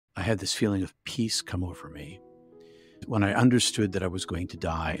I had this feeling of peace come over me when I understood that I was going to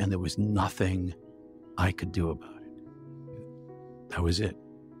die and there was nothing I could do about it. That was it.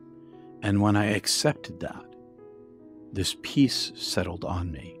 And when I accepted that, this peace settled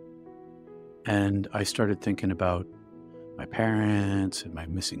on me. And I started thinking about my parents and my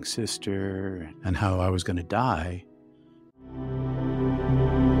missing sister and how I was going to die.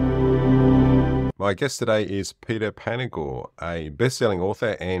 My guest today is Peter Panagore, a best-selling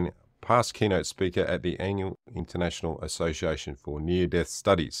author and past keynote speaker at the annual International Association for Near-Death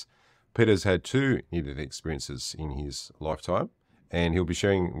Studies. Peter's had 2 near-death experiences in his lifetime, and he'll be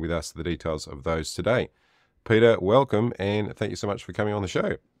sharing with us the details of those today. Peter, welcome, and thank you so much for coming on the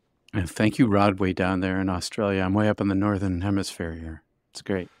show. And thank you, Rod, way down there in Australia. I'm way up in the northern hemisphere here. It's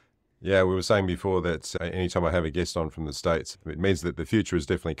great. Yeah, we were saying before that anytime I have a guest on from the States, it means that the future is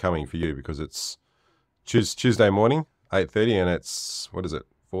definitely coming for you because it's Tuesday morning, 8:30, and it's, what is it,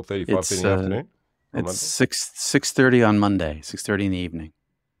 4:30, 5:30 in the afternoon? It's 6:30 on Monday, 6:30 in the evening.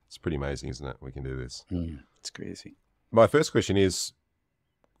 It's pretty amazing, isn't it? We can do this. It's crazy. My first question is,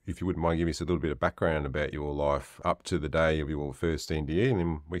 if you wouldn't mind giving us a little bit of background about your life up to the day of your first NDE, and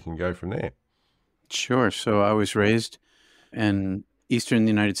then we can go from there. Sure. So I was raised in eastern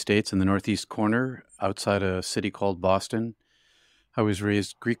United States in the northeast corner outside a city called Boston. I was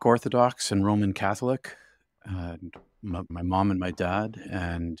raised Greek Orthodox and Roman Catholic, my mom and my dad,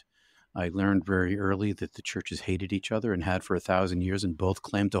 and I learned very early that the churches hated each other and had for 1,000 years, and both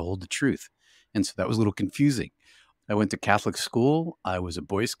claimed to hold the truth. And so that was a little confusing. I went to Catholic school. I was a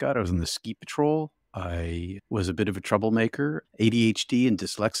Boy Scout. I was in the ski patrol. I was a bit of a troublemaker, ADHD and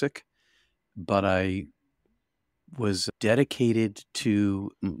dyslexic, but I was dedicated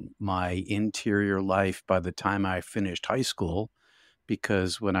to my interior life by the time I finished high school,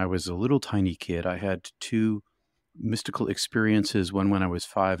 because when I was a little tiny kid, I had 2 mystical experiences, one when I was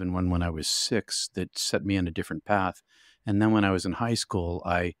 5 and one when I was 6, that set me on a different path. And then when I was in high school,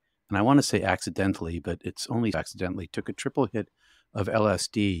 I want to say accidentally, but it's only accidentally, took a triple hit of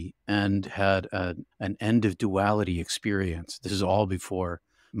LSD and had an end of duality experience. This is all before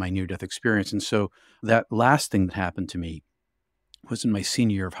my near-death experience. And so that last thing that happened to me was in my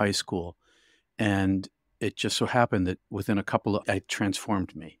senior year of high school. And it just so happened that it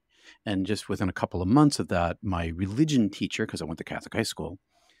transformed me. And just within a couple of months of that, my religion teacher, because I went to Catholic high school,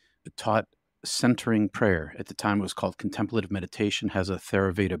 taught centering prayer. At the time, it was called contemplative meditation, has a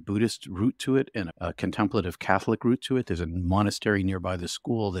Theravada Buddhist root to it and a contemplative Catholic root to it. There's a monastery nearby the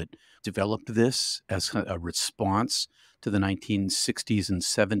school that developed this as a response to the 1960s and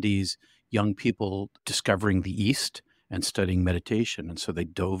 70s young people discovering the East and studying meditation. And so they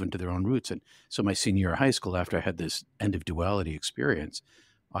dove into their own roots. And so my senior year of high school, after I had this end of duality experience,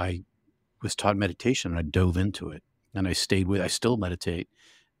 I was taught meditation and I dove into it. And I still meditate,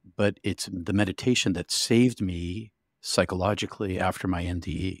 but it's the meditation that saved me psychologically after my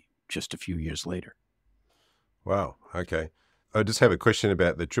NDE just a few years later. Wow. Okay. I just have a question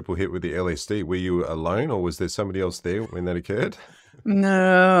about the triple hit with the LSD. Were you alone or was there somebody else there when that occurred?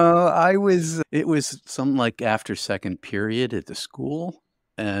 No, it was something like after second period at the school,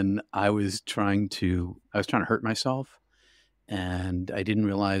 and I was trying to hurt myself. And I didn't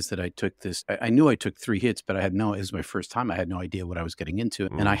realize that I took this. I knew I took 3 hits, but it was my first time. I had no idea what I was getting into.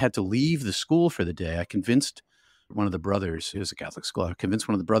 And I had to leave the school for the day. I convinced one of the brothers, it was a Catholic school, I convinced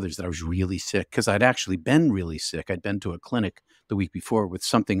one of the brothers that I was really sick, because I'd actually been really sick. I'd been to a clinic the week before with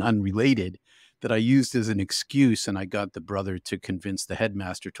something unrelated that I used as an excuse. And I got the brother to convince the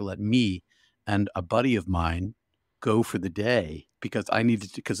headmaster to let me and a buddy of mine go for the day, because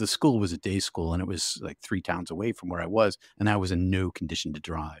because the school was a day school and it was like 3 towns away from where I was, and I was in no condition to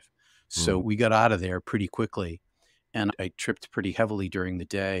drive. So we got out of there pretty quickly, and I tripped pretty heavily during the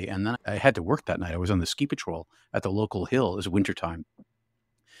day. And then I had to work that night. I was on the ski patrol at the local hill. It was wintertime.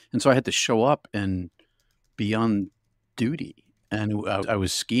 And so I had to show up and be on duty. And I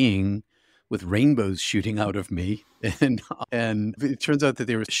was skiing with rainbows shooting out of me. And it turns out that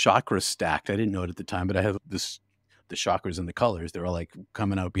they were chakras stacked. I didn't know it at the time, but I have the chakras and the colors. They were like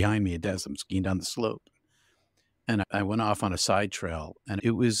coming out behind me as I'm skiing down the slope. And I went off on a side trail, and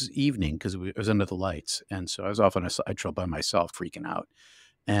it was evening because it was under the lights. And so I was off on a side trail by myself, freaking out.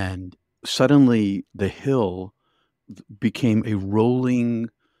 And suddenly the hill became a rolling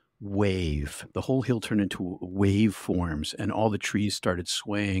wave. The whole hill turned into wave forms, and all the trees started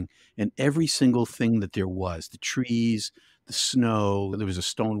swaying. And every single thing that there was, the trees, the snow, there was a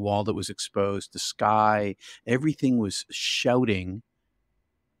stone wall that was exposed, the sky, everything was shouting,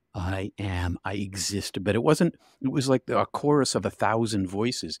 I exist. But it was like a chorus of 1,000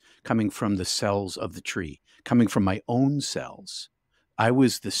 voices coming from the cells of the tree, coming from my own cells. I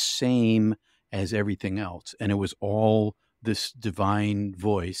was the same as everything else. And it was all this divine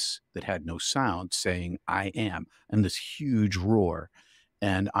voice that had no sound saying, I am, and this huge roar.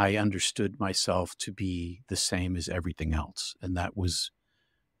 And I understood myself to be the same as everything else. And that was,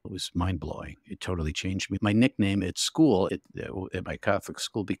 it was mind blowing. It totally changed me. My nickname at school, at my Catholic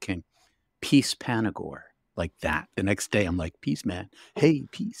school, became Peace Panagore, like that. The next day, I'm like, peace, man. Hey,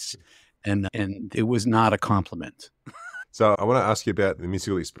 peace. And it was not a compliment. So I want to ask you about the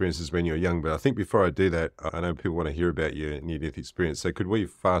mystical experiences when you were young, but I think before I do that, I know people want to hear about your near-death experience. So could we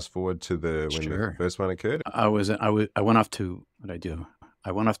fast forward to when the Sure. first one occurred? I went off to, what did I do?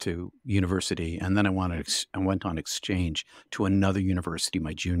 I went off to university, and then I went on exchange to another university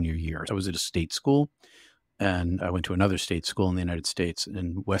my junior year. I was at a state school, and I went to another state school in the United States,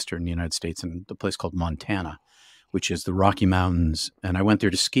 in Western United States, in the place called Montana, which is the Rocky Mountains. And I went there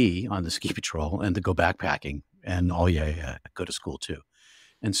to ski on the ski patrol and to go backpacking and go to school too.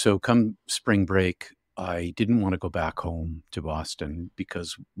 And so come spring break, I didn't want to go back home to Boston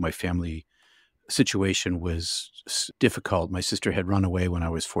because my family situation was difficult. My sister had run away when I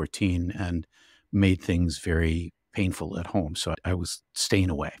was 14 and made things very painful at home. So I was staying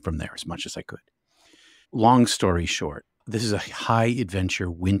away from there as much as I could. Long story short, this is a high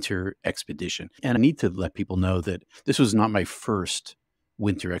adventure winter expedition. And I need to let people know that this was not my first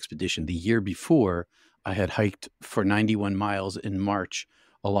winter expedition. The year before, I had hiked for 91 miles in March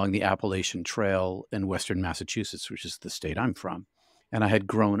along the Appalachian Trail in Western Massachusetts, which is the state I'm from. And I had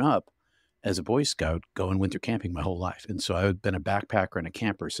grown up as a Boy Scout going winter camping my whole life. And so I had been a backpacker and a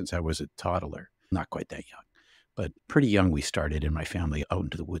camper since I was a toddler. Not quite that young, but pretty young we started in my family out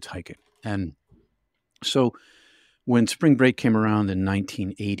into the woods hiking. And so when spring break came around in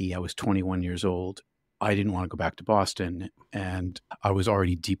 1980, I was 21 years old. I didn't want to go back to Boston, and I was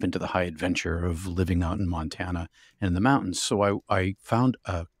already deep into the high adventure of living out in Montana and in the mountains. So I found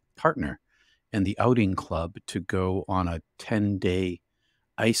a partner in the outing club to go on a 10-day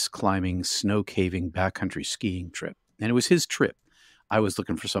ice climbing, snow caving, backcountry skiing trip. And it was his trip. I was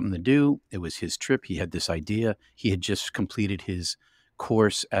looking for something to do. It was his trip. He had this idea. He had just completed his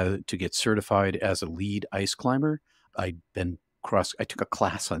course to get certified as a lead ice climber. I took a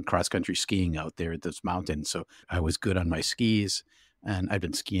class on cross country skiing out there at this mountain. So I was good on my skis, and I'd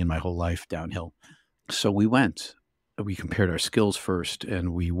been skiing my whole life downhill. So we compared our skills first,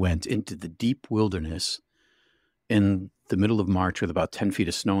 and we went into the deep wilderness in the middle of March with about 10 feet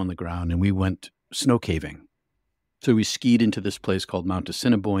of snow on the ground, and we went snow caving. So we skied into this place called Mount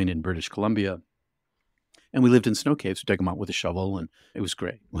Assiniboine in British Columbia. And we lived in snow caves. We'd take them out with a shovel, and it was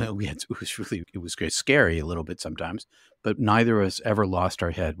great. Well, it was great, scary a little bit sometimes, but neither of us ever lost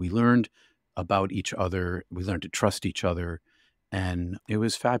our head. We learned about each other. We learned to trust each other, and it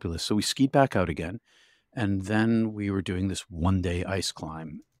was fabulous. So we skied back out again, and then we were doing this one-day ice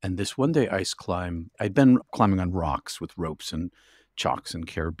climb. And this one-day ice climb, I'd been climbing on rocks with ropes and chocks and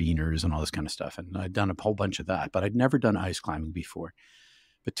carabiners and all this kind of stuff, and I'd done a whole bunch of that, but I'd never done ice climbing before.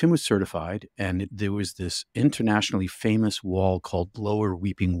 But Tim was certified, and there was this internationally famous wall called Lower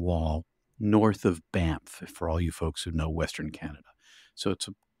Weeping Wall north of Banff, for all you folks who know Western Canada. So it's,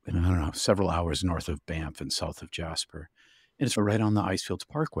 I don't know, several hours north of Banff and south of Jasper. And it's right on the Icefields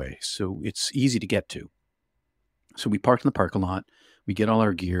Parkway, so it's easy to get to. So we parked in the parking lot. We get all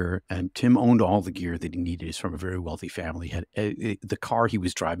our gear, and Tim owned all the gear that he needed. He's from a very wealthy family. The car he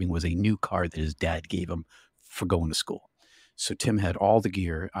was driving was a new car that his dad gave him for going to school. So Tim had all the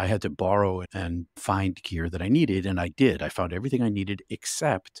gear. I had to borrow and find gear that I needed, and I did. I found everything I needed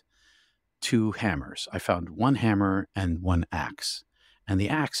except 2 hammers. I found 1 hammer and 1 axe, and the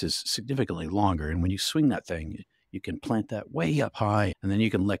axe is significantly longer. And when you swing that thing, you can plant that way up high, and then you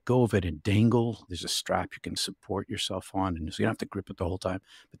can let go of it and dangle. There's a strap you can support yourself on, and so you don't have to grip it the whole time.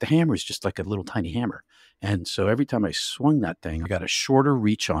 But the hammer is just like a little tiny hammer. And so every time I swung that thing, I got a shorter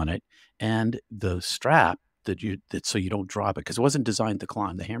reach on it, and the strap so you don't drop it, because it wasn't designed to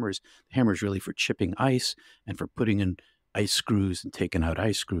climb. The hammer is really for chipping ice and for putting in ice screws and taking out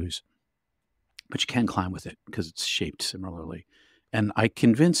ice screws. But you can climb with it because it's shaped similarly. And I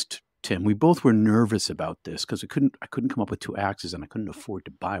convinced Tim, we both were nervous about this because I couldn't come up with 2 axes, and I couldn't afford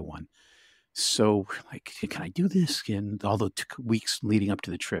to buy one. So we're like, can I do this? And all the weeks leading up to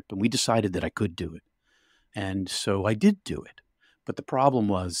the trip, and we decided that I could do it. And so I did do it. But the problem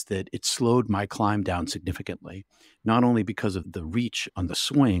was that it slowed my climb down significantly, not only because of the reach on the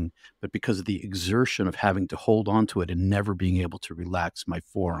swing, but because of the exertion of having to hold onto it and never being able to relax my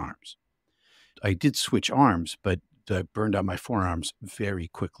forearms. I did switch arms, but I burned out my forearms very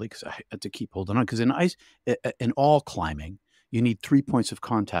quickly because I had to keep holding on. Because in all climbing, you need 3 points of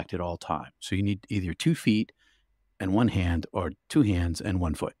contact at all times. So you need either 2 feet and one hand, or two hands and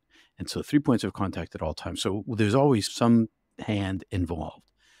one foot. And so 3 points of contact at all times. So there's always some hand involved.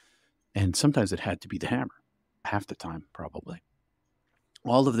 And sometimes it had to be the hammer, half the time, probably.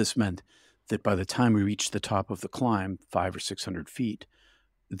 All of this meant that by the time we reached the top of the climb, 500 or 600 feet,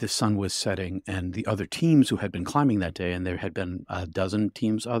 the sun was setting, and the other teams who had been climbing that day, and there had been a dozen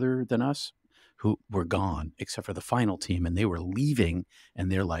teams other than us who were gone, except for the final team, and they were leaving,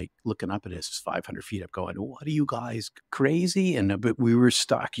 and they're like looking up at us 500 feet up going, what are you guys, crazy? And but we were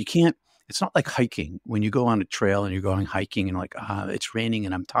stuck. You can't, it's not like hiking. When you go on a trail and you're going hiking and like, it's raining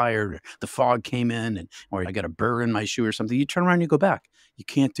and I'm tired, or the fog came in, and or I got a burr in my shoe or something, you turn around and you go back. You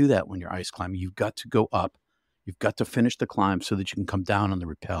can't do that when you're ice climbing. You've got to go up. You've got to finish the climb so that you can come down on the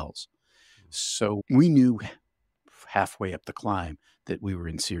rappels. So we knew halfway up the climb that we were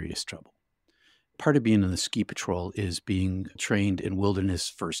in serious trouble. Part of being in the ski patrol is being trained in wilderness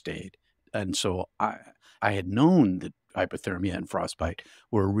first aid. And so I had known that hypothermia and frostbite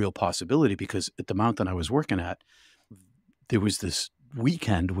were a real possibility, because at the mountain I was working at, there was this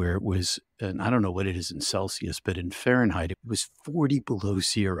weekend where it was, and I don't know what it is in Celsius, but in Fahrenheit, it was 40 below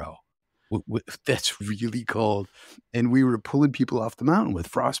zero. That's really cold. And we were pulling people off the mountain with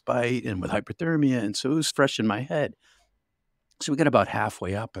frostbite and with hypothermia. And so it was fresh in my head. So we got about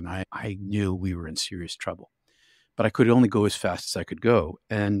halfway up, and I knew we were in serious trouble. But I could only go as fast as I could go.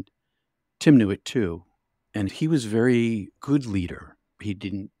 And Tim knew it too. And he was a very good leader. He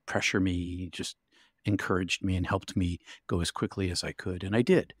didn't pressure me. He just encouraged me and helped me go as quickly as I could. And I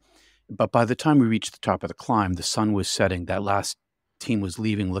did. But by the time we reached the top of the climb, the sun was setting. That last team was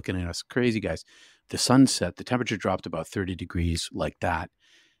leaving, looking at us, crazy guys. The sun set, the temperature dropped about 30 degrees like that.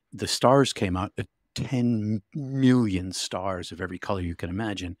 The stars came out, 10 million stars of every color you can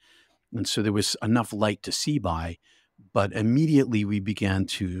imagine. And so there was enough light to see by, but immediately we began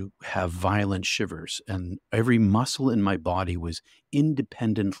to have violent shivers, and every muscle in my body was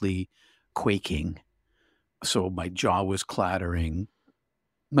independently quaking. So my jaw was clattering,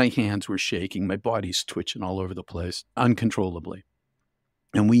 my hands were shaking, my body's twitching all over the place uncontrollably.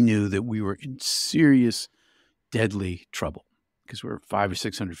 And we knew that we were in serious, deadly trouble, because we're 500 or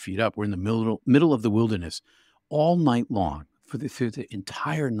 600 feet up. We're in the middle of the wilderness all night long. Through the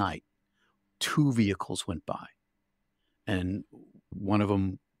entire night, 2 vehicles went by, and one of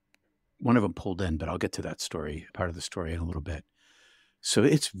them pulled in. But I'll get to that story, part of the story, in a little bit. So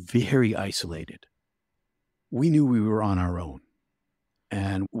it's very isolated. We knew we were on our own.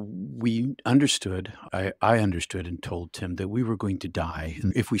 And we understood, I understood and told Tim that we were going to die.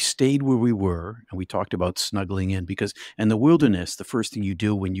 And if we stayed where we were, and we talked about snuggling in, because in the wilderness, the first thing you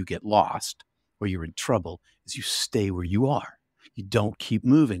do when you get lost or you're in trouble is you stay where you are. You don't keep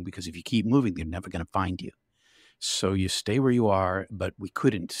moving, because if you keep moving, they're never going to find you. So you stay where you are, but we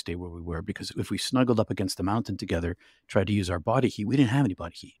couldn't stay where we were, because if we snuggled up against the mountain together, tried to use our body heat, we didn't have any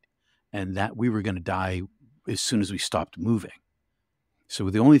body heat. And that we were going to die as soon as we stopped moving. So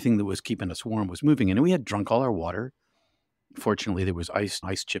the only thing that was keeping us warm was moving. And we had drunk all our water. Fortunately, there was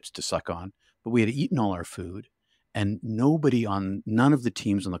ice chips to suck on, but we had eaten all our food. And none of the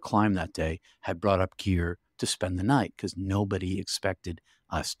teams on the climb that day had brought up gear to spend the night, because nobody expected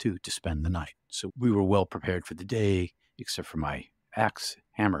us to spend the night. So we were well prepared for the day, except for my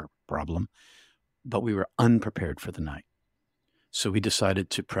hammer problem, but we were unprepared for the night. So we decided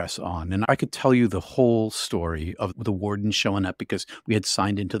to press on. And I could tell you the whole story of the warden showing up, because we had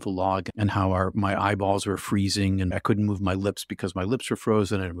signed into the log, and how my eyeballs were freezing, and I couldn't move my lips because my lips were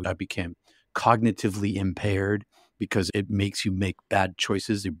frozen, and I became cognitively impaired because it makes you make bad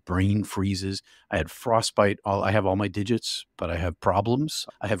choices. Your brain freezes. I had frostbite. I have all my digits, but I have problems.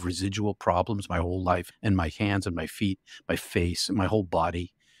 I have residual problems my whole life, and my hands and my feet, my face, and my whole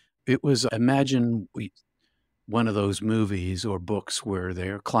body. It was, imagine one of those movies or books where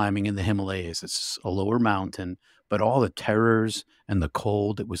they're climbing in the Himalayas. It's a lower mountain, but all the terrors and the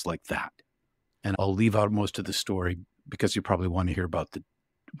cold, it was like that. And I'll leave out most of the story, because you probably want to hear about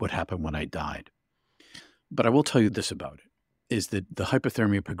what happened when I died. But I will tell you this about it, is that the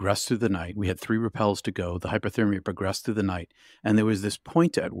hypothermia progressed through the night. We had 3 rappels to go. The hypothermia progressed through the night. And there was this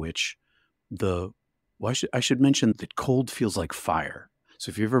point at which I should mention that cold feels like fire. So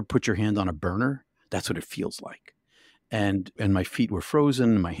if you ever put your hand on a burner, that's what it feels like. And my feet were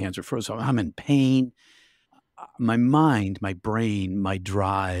frozen, my hands were frozen. I'm in pain. My mind, my brain, my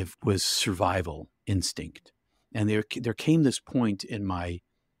drive was survival instinct. And there came this point in my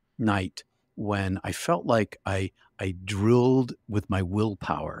night when I felt like I drilled with my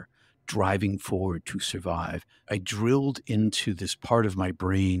willpower, driving forward to survive. I drilled into this part of my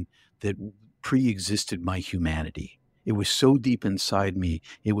brain that pre-existed my humanity. It was so deep inside me.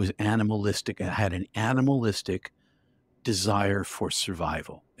 It was animalistic. I had an animalistic desire for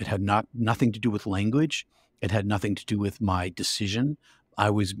survival. It had nothing to do with language. It had nothing to do with my decision.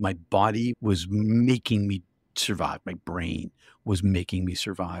 My body was making me survive. My brain was making me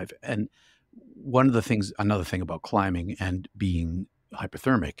survive. And another thing about climbing and being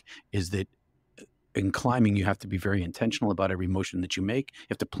hypothermic is that in climbing, you have to be very intentional about every motion that you make. You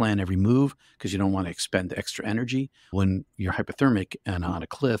have to plan every move because you don't want to expend extra energy. When you're hypothermic and on a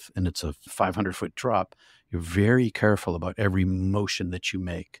cliff and it's a 500-foot drop, you're very careful about every motion that you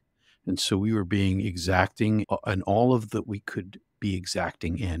make. And so we were being exacting and all of that we could be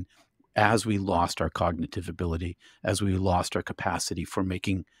exacting in as we lost our cognitive ability, as we lost our capacity for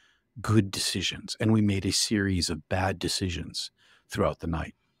making good decisions. And we made a series of bad decisions throughout the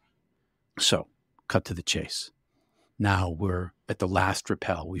night. So, cut to the chase. Now we're at the last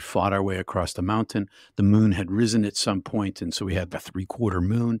rappel. We fought our way across the mountain. The moon had risen at some point, and so we had a 3/4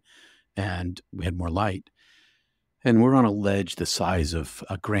 moon, and we had more light. And we're on a ledge the size of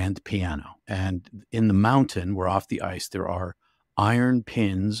a grand piano. And in the mountain, we're off the ice, there are iron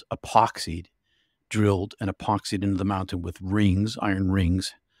pins, drilled and epoxied into the mountain with rings, iron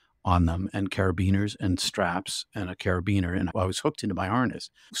rings on them, and carabiners and straps and a carabiner. And I was hooked into my harness.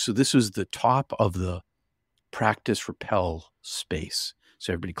 So this was the top of the practice rappel space.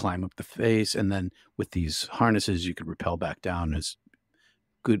 So everybody climb up the face, and then with these harnesses, you could rappel back down. As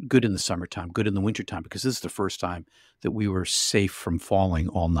good in the summertime, good in the wintertime, because this is the first time that we were safe from falling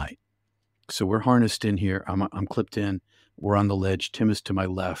all night. So we're harnessed in here. I'm clipped in. We're on the ledge. Tim is to my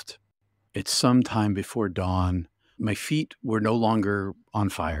left. It's sometime before dawn. My feet were no longer on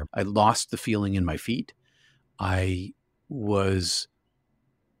fire. I lost the feeling in my feet. I was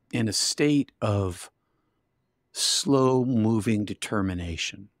in a state of slow moving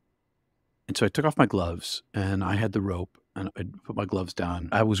determination. And so I took off my gloves and I had the rope and I put my gloves down.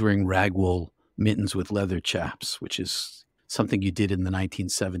 I was wearing ragwool mittens with leather chaps, which is something you did in the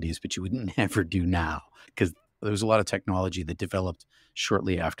 1970s, but you would never do now because there was a lot of technology that developed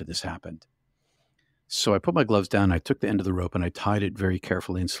shortly after this happened. So I put my gloves down, I took the end of the rope and I tied it very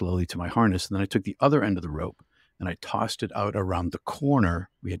carefully and slowly to my harness. And then I took the other end of the rope and I tossed it out around the corner.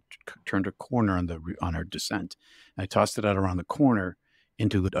 We had turned a corner on our descent. And I tossed it out around the corner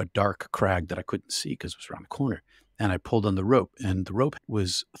into a dark crag that I couldn't see because it was around the corner. And I pulled on the rope, and the rope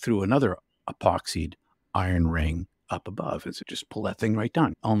was through another epoxied iron ring up above. And so just pull that thing right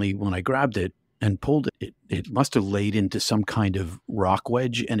down. Only when I grabbed it and pulled it, it must have laid into some kind of rock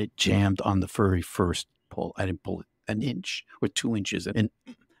wedge and it jammed on the very first pull. I didn't pull it an inch or 2 inches and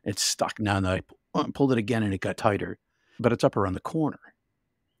it's stuck. Now I pulled it again and it got tighter, but it's up around the corner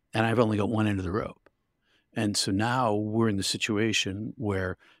and I've only got one end of the rope. And so now we're in the situation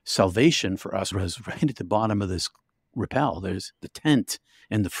where salvation for us was right at the bottom of this rappel. There's the tent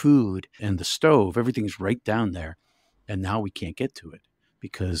and the food and the stove. Everything's right down there. And now we can't get to it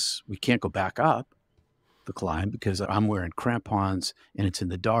because we can't go back up the climb because I'm wearing crampons and it's in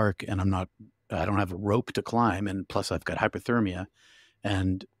the dark and I don't have a rope to climb. And plus I've got hypothermia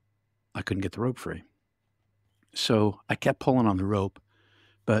and I couldn't get the rope free. So I kept pulling on the rope,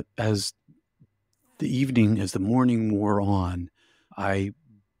 but as the morning wore on, I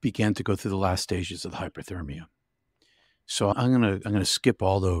began to go through the last stages of the hypothermia. So I'm gonna skip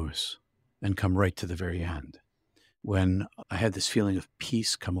all those and come right to the very end, when I had this feeling of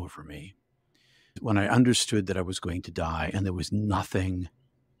peace come over me, when I understood that I was going to die and there was nothing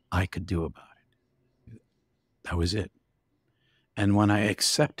I could do about it. That was it. And when I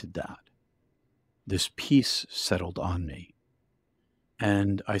accepted that, this peace settled on me.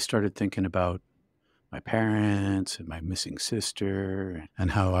 And I started thinking about my parents and my missing sister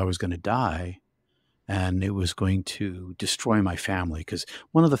and how I was going to die and it was going to destroy my family. Because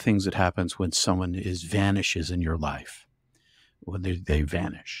one of the things that happens when someone vanishes in your life, when they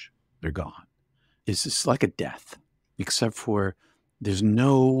vanish, they're gone, is it's like a death, except for there's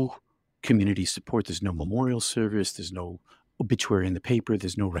no community support. There's no memorial service. There's no obituary in the paper.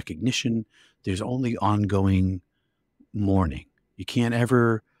 There's no recognition. There's only ongoing mourning. You can't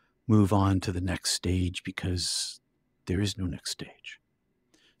ever move on to the next stage because there is no next stage.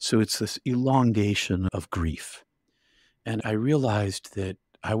 So it's this elongation of grief. And I realized that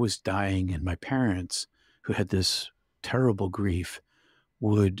I was dying and my parents, who had this terrible grief,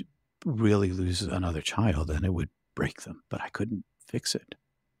 would really lose another child and it would break them, but I couldn't fix it.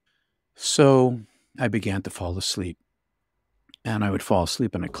 So I began to fall asleep. And I would fall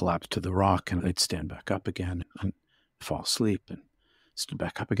asleep and I'd collapse to the rock and I'd stand back up again and fall asleep and stood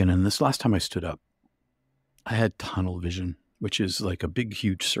back up again. And this last time I stood up, I had tunnel vision, which is like a big,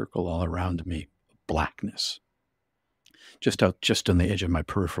 huge circle all around me, blackness. just on the edge of my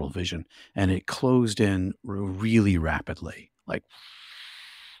peripheral vision, and it closed in really rapidly, like,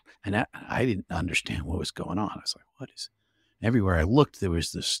 and I didn't understand what was going on. I was like, "What is?" Everywhere I looked, there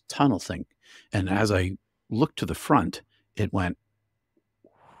was this tunnel thing, and as I looked to the front, it went,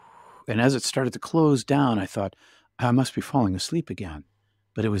 and as it started to close down, I thought, I must be falling asleep again.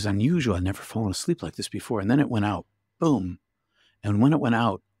 But it was unusual. I'd never fallen asleep like this before. And then it went out, boom. And when it went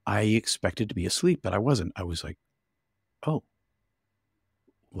out, I expected to be asleep, but I wasn't. I was like, oh,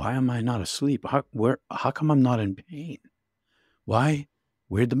 why am I not asleep? How come I'm not in pain? Why?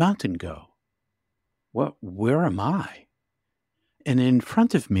 Where'd the mountain go? Where am I? And in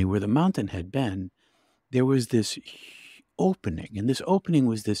front of me, where the mountain had been, there was this opening. And this opening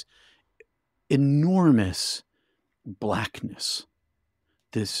was this enormous blackness.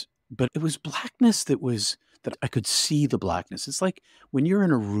 But it was blackness that I could see the blackness. It's like when you're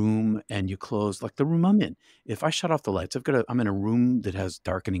in a room and you close, like the room I'm in. If I shut off the lights, I'm in a room that has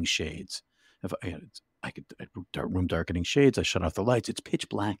darkening shades. If room darkening shades, I shut off the lights. It's pitch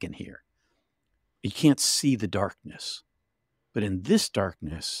black in here. You can't see the darkness. But in this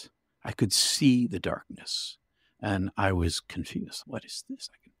darkness, I could see the darkness. And I was confused. What is this?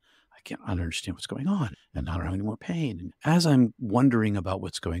 I can't understand what's going on. And I don't have any more pain. And as I'm wondering about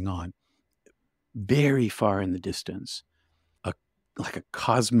what's going on, very far in the distance, like a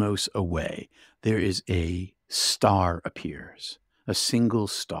cosmos away, there is a star appears, a single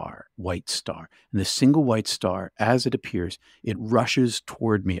star, white star. And the single white star, as it appears, it rushes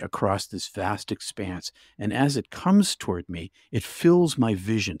toward me across this vast expanse. And as it comes toward me, it fills my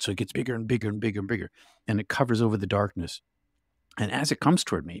vision. So it gets bigger and bigger and bigger and bigger, and it covers over the darkness. And as it comes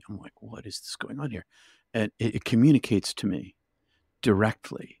toward me, I'm like, what is this going on here? And it communicates to me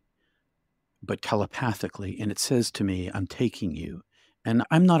directly, but telepathically. And it says to me, I'm taking you. And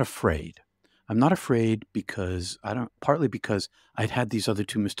I'm not afraid. I'm not afraid because partly because I'd had these other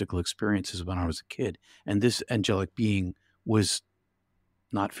two mystical experiences when I was a kid. And this angelic being was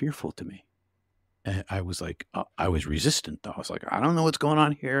not fearful to me. And I was like, I was resistant though. I was like, I don't know what's going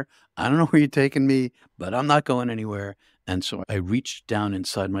on here. I don't know where you're taking me, but I'm not going anywhere. And so I reached down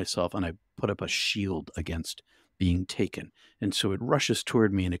inside myself and I put up a shield against being taken. And so it rushes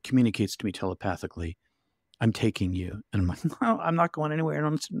toward me and it communicates to me telepathically, I'm taking you. And I'm like, no, I'm not going anywhere.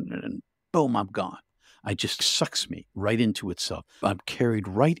 And boom, I'm gone. It just sucks me right into itself. I'm carried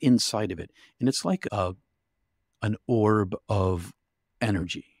right inside of it. And it's like an orb of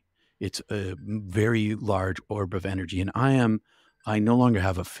energy. It's a very large orb of energy. And I no longer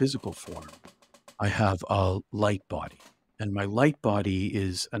have a physical form. I have a light body. And my light body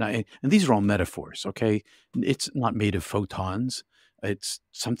is, and these are all metaphors, okay? It's not made of photons. It's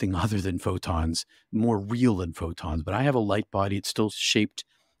something other than photons, more real than photons. But I have a light body. It's still shaped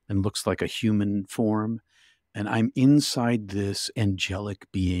and looks like a human form. And I'm inside this angelic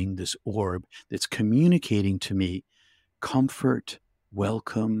being, this orb that's communicating to me comfort,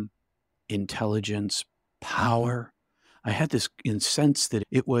 welcome, intelligence, power. I had this sense that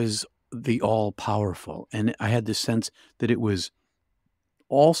it was the all-powerful. And I had this sense that it was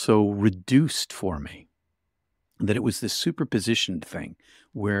also reduced for me, that it was this superpositioned thing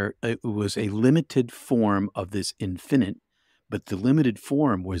where it was a limited form of this infinite, but the limited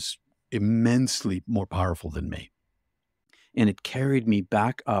form was immensely more powerful than me. And it carried me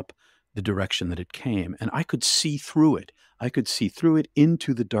back up the direction that it came. And I could see through it. I could see through it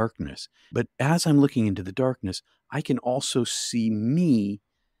into the darkness. But as I'm looking into the darkness, I can also see me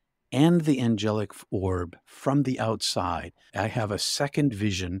and the angelic orb from the outside. I have a second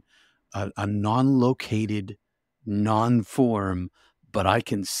vision, a non-located, non-form, but I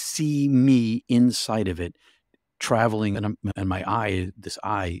can see me inside of it traveling. And my eye, this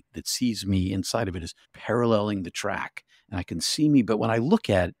eye that sees me inside of it, is paralleling the track. And I can see me. But when I look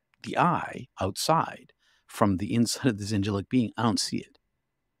at the eye outside from the inside of this angelic being, I don't see it.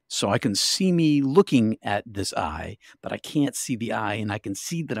 So I can see me looking at this eye, but I can't see the eye, and I can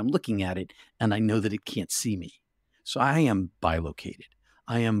see that I'm looking at it, and I know that it can't see me. So I am bilocated.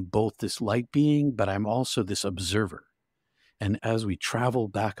 I am both this light being, but I'm also this observer. And as we travel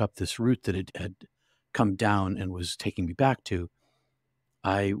back up this route that it had come down and was taking me back to,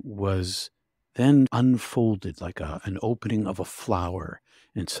 I was then unfolded like an opening of a flower.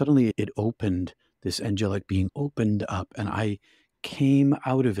 And suddenly it opened, this angelic being opened up, and I came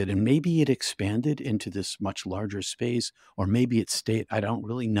out of it, and maybe it expanded into this much larger space, or maybe it stayed, I don't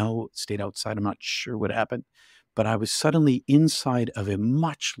really know, it stayed outside. I'm not sure what happened, but I was suddenly inside of a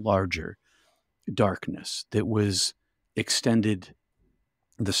much larger darkness that was extended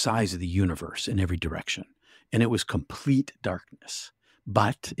the size of the universe in every direction. And it was complete darkness.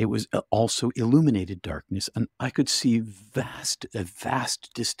 but it was also illuminated darkness, and I could see a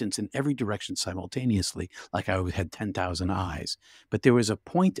vast distance in every direction simultaneously, like I had 10,000 eyes. But there was a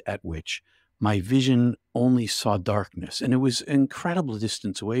point at which my vision only saw darkness, and it was an incredible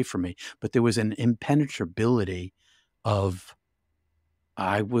distance away from me, but there was an impenetrability of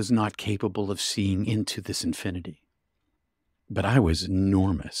I was not capable of seeing into this infinity. But I was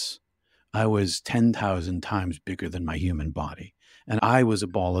enormous. I was 10,000 times bigger than my human body. And I was a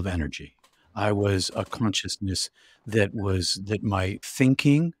ball of energy. I was a consciousness that my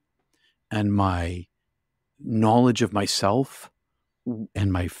thinking and my knowledge of myself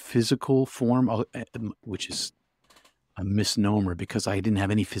and my physical form, which is a misnomer because I didn't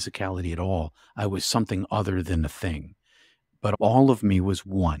have any physicality at all. I was something other than a thing. But all of me was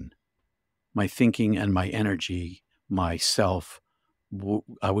one. My thinking and my energy, myself,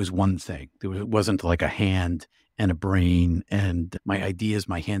 I was one thing. It wasn't like a hand and a brain, and my ideas,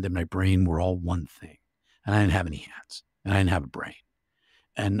 my hand and my brain were all one thing. And I didn't have any hands, and I didn't have a brain.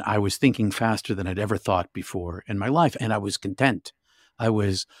 And I was thinking faster than I'd ever thought before in my life, and I was content. I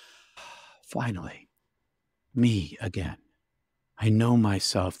was finally me again. I know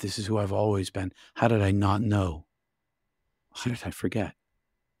myself. This is who I've always been. How did I not know? How did I forget?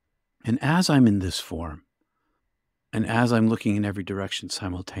 And as I'm in this form, and as I'm looking in every direction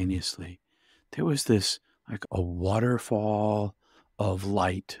simultaneously, there was this like a waterfall of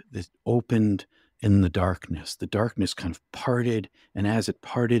light that opened in the darkness. The darkness kind of parted, and as it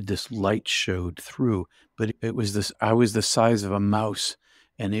parted, this light showed through. But it was this, I was the size of a mouse,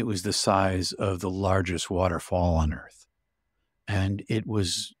 and it was the size of the largest waterfall on earth. And it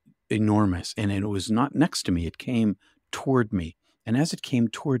was enormous, and it was not next to me. It came toward me. And as it came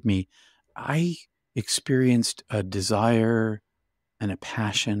toward me, I experienced a desire and a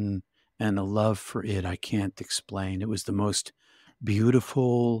passion and a love for it I can't explain. It was the most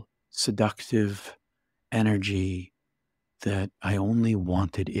beautiful, seductive energy that I only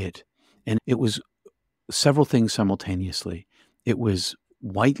wanted it. And it was several things simultaneously. It was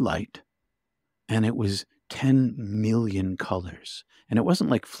white light, and it was 10 million colors. And it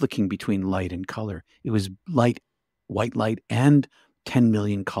wasn't like flicking between light and color. It was light, white light, and 10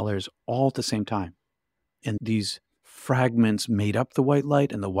 million colors all at the same time. And these fragments made up the white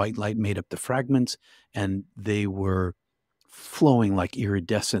light, and the white light made up the fragments, and they were flowing like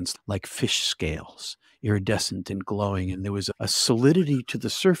iridescence, like fish scales, iridescent and glowing. And there was a solidity to the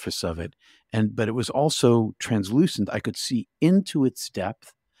surface of it, but it was also translucent. I could see into its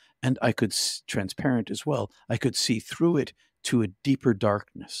depth, and I could transparent as well. I could see through it to a deeper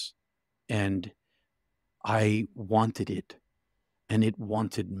darkness, and I wanted it, and it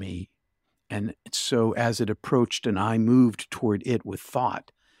wanted me. And so as it approached and I moved toward it with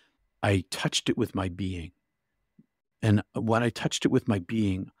thought, I touched it with my being. And when I touched it with my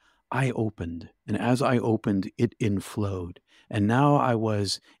being, I opened. And as I opened, it inflowed. And now I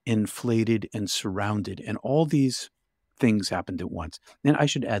was inflated and surrounded. And all these things happened at once. And I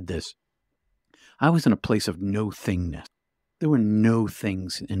should add this. I was in a place of no thingness. There were no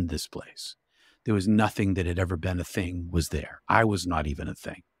things in this place. There was nothing that had ever been a thing was there. I was not even a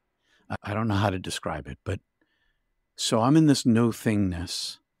thing. I don't know how to describe it, but so I'm in this no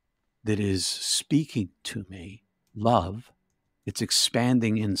thingness that is speaking to me, love. It's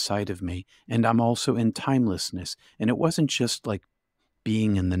expanding inside of me. And I'm also in timelessness. And it wasn't just like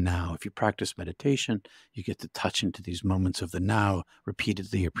being in the now. If you practice meditation, you get to touch into these moments of the now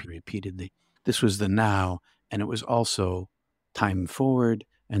repeatedly or repeatedly. This was the now, and it was also time forward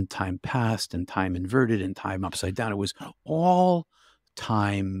and time past and time inverted and time upside down. It was all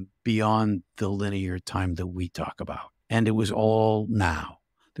time beyond the linear time that we talk about. And it was all now.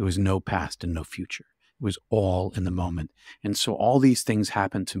 There was no past and no future. It was all in the moment. And so all these things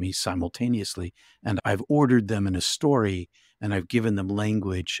happened to me simultaneously, and I've ordered them in a story, and I've given them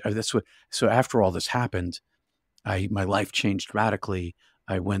language. So after all this happened, my life changed radically.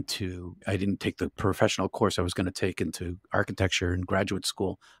 I didn't take the professional course I was going to take into architecture in graduate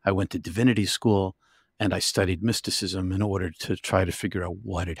school. I went to divinity school, and I studied mysticism in order to try to figure out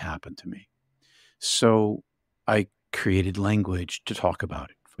what had happened to me. So I created language to talk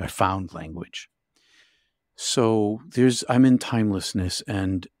about it. I found language. So I'm in timelessness,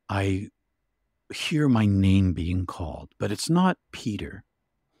 and I hear my name being called, but it's not Peter.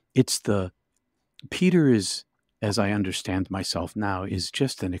 Peter is, as I understand myself now, is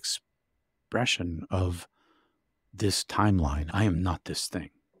just an expression of this timeline. I am not this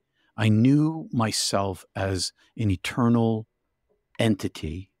thing. I knew myself as an eternal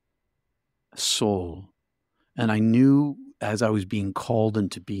entity, soul, and I knew as I was being called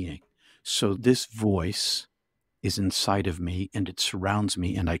into being. So this voice is inside of me and it surrounds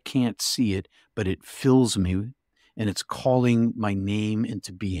me and I can't see it, but it fills me and it's calling my name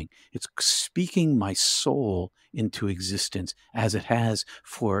into being. It's speaking my soul into existence as it has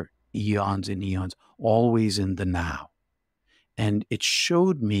for eons and eons, always in the now. And it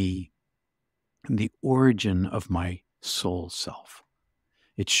showed me the origin of my soul self.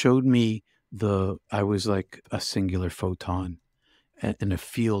 It showed me I was like a singular photon in a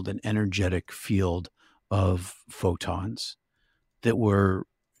field, an energetic field of photons that were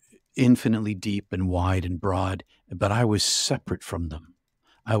infinitely deep and wide and broad, but I was separate from them.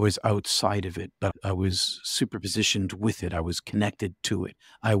 I was outside of it, but I was superpositioned with it. I was connected to it.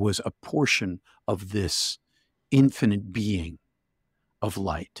 I was a portion of this infinite being of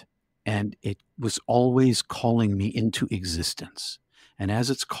light. And it was always calling me into existence. And as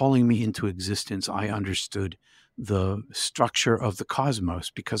it's calling me into existence, I understood the structure of the cosmos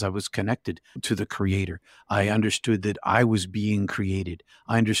because I was connected to the creator. I understood that I was being created.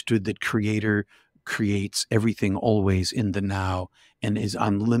 I understood that creator creates everything always in the now and is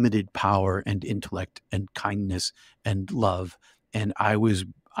unlimited power and intellect and kindness and love. And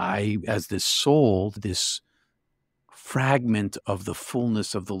I, as this soul, this fragment of the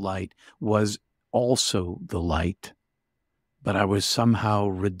fullness of the light, was also the light, but I was somehow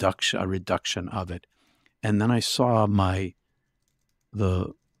a reduction of it. And then I saw my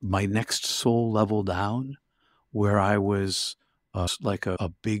next soul level down, where I was like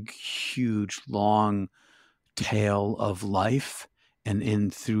a big, huge, long tail of life. And in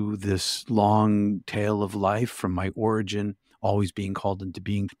through this long tail of life from my origin, always being called into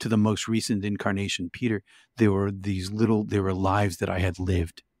being, to the most recent incarnation, Peter, there were lives that I had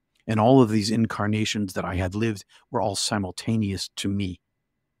lived. And all of these incarnations that I had lived were all simultaneous to me.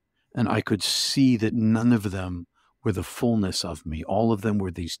 And I could see that none of them were the fullness of me. All of them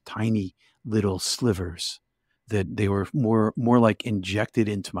were these tiny little slivers, that they were more like injected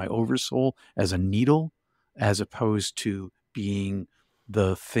into my oversoul as a needle, as opposed to being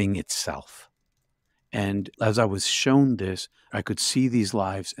the thing itself. And as I was shown this, I could see these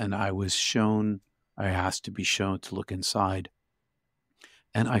lives, and I asked to be shown to look inside.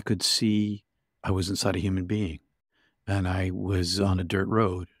 And I could see I was inside a human being, and I was on a dirt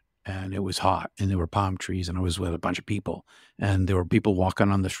road, and it was hot, and there were palm trees, and I was with a bunch of people, and there were people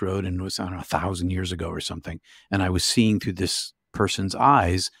walking on this road, and it was, I don't know, 1,000 years ago or something. And I was seeing through this person's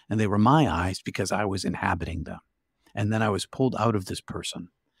eyes, and they were my eyes because I was inhabiting them. And then I was pulled out of this person,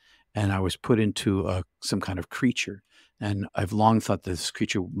 and I was put into some kind of creature. And I've long thought this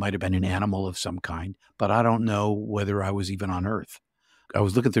creature might have been an animal of some kind, but I don't know whether I was even on Earth. I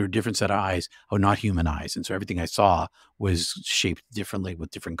was looking through a different set of eyes, not human eyes. And so everything I saw was shaped differently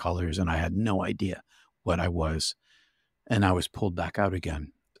with different colors, and I had no idea what I was. And I was pulled back out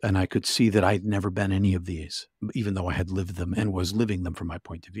again. And I could see that I'd never been any of these, even though I had lived them and was living them from my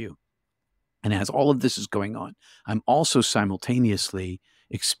point of view. And as all of this is going on, I'm also simultaneously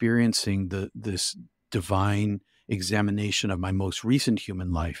experiencing this divine examination of my most recent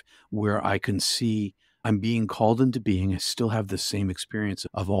human life, where I can see I'm being called into being. I still have the same experience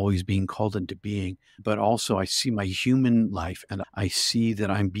of always being called into being, but also I see my human life, and I see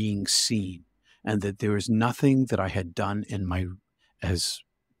that I'm being seen, and that there is nothing that I had done as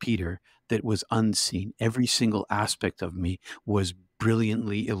Peter that was unseen. Every single aspect of me was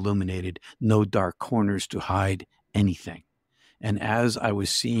brilliantly illuminated, no dark corners to hide anything. And as I was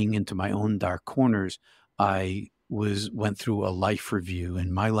seeing into my own dark corners, I went through a life review,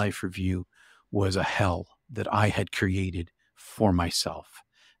 and my life review was a hell that I had created for myself,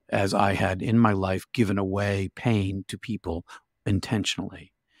 as I had in my life given away pain to people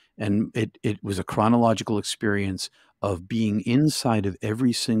intentionally. And it was a chronological experience of being inside of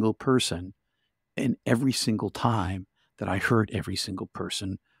every single person, and every single time that I hurt every single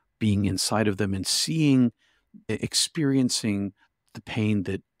person, being inside of them and experiencing the pain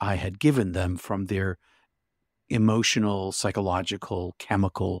that I had given them from their emotional, psychological,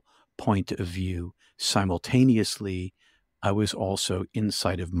 chemical point of view. Simultaneously, I was also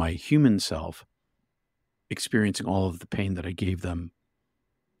inside of my human self, experiencing all of the pain that I gave them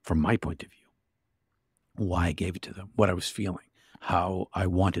from my point of view, why I gave it to them, what I was feeling, how I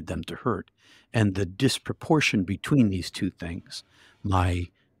wanted them to hurt. And the disproportion between these two things, my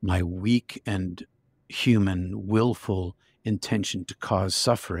weak and human, willful intention to cause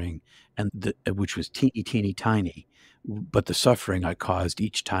suffering, and which was teeny, teeny, tiny, but the suffering I caused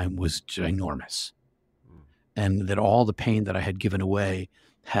each time was ginormous. And that all the pain that I had given away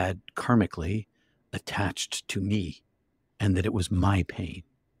had karmically attached to me, and that it was my pain.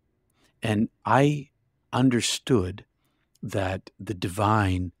 And I understood that the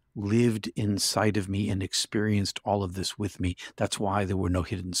divine lived inside of me and experienced all of this with me. That's why there were no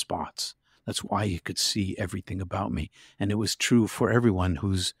hidden spots. That's why you could see everything about me. And it was true for everyone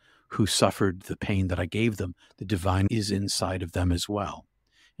who suffered the pain that I gave them. The divine is inside of them as well.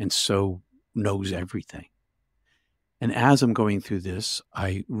 And so knows everything. And as I'm going through this,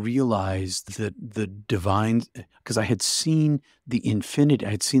 I realized that the divine, because I had seen the infinity,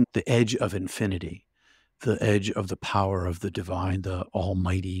 I had seen the edge of infinity, the edge of the power of the divine, the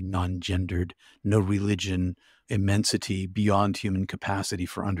almighty, non-gendered, no religion, immensity beyond human capacity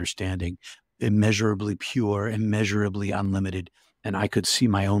for understanding, immeasurably pure, immeasurably unlimited. And I could see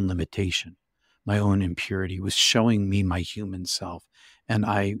my own limitation, my own impurity was showing me my human self. And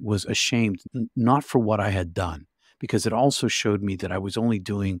I was ashamed, not for what I had done, because it also showed me that I was only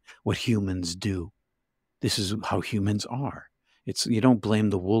doing what humans do. This is how humans are. It's you don't blame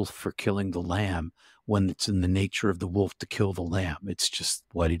the wolf for killing the lamb when it's in the nature of the wolf to kill the lamb. It's just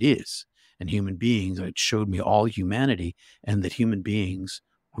what it is. And human beings, it showed me all humanity and that human beings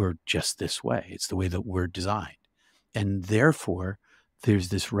were just this way. It's the way that we're designed. And therefore, there's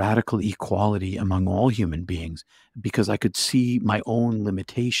this radical equality among all human beings because I could see my own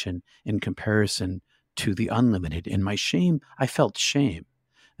limitation in comparison to the unlimited. In my shame, I felt shame.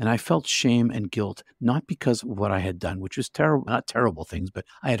 And I felt shame and guilt, not because of what I had done, which was terrible, not terrible things, but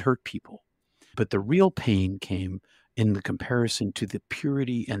I had hurt people. But the real pain came in the comparison to the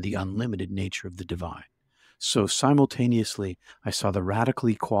purity and the unlimited nature of the divine. So simultaneously, I saw the radical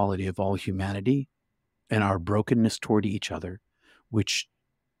equality of all humanity and our brokenness toward each other, which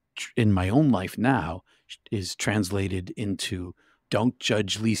in my own life now is translated into don't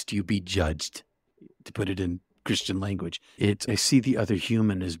judge lest you be judged, to put it in Christian language. I see the other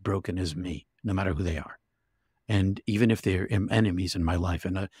human as broken as me, no matter who they are. And even if they're enemies in my life,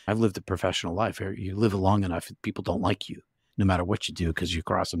 and I've lived a professional life, you live long enough, people don't like you, no matter what you do, because you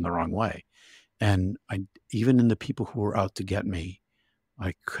cross them the wrong way. And even in the people who were out to get me,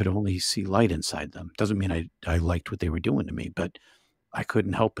 I could only see light inside them. Doesn't mean I liked what they were doing to me, but I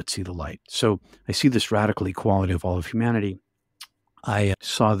couldn't help but see the light. So I see this radical equality of all of humanity. I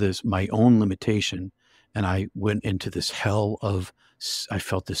saw this, my own limitation, and I went into this hell of, I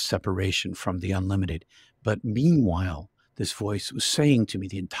felt this separation from the unlimited. But meanwhile, this voice was saying to me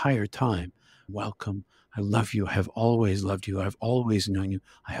the entire time, welcome. I love you. I have always loved you. I've always known you.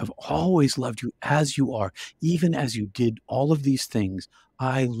 I have always loved you as you are. Even as you did all of these things,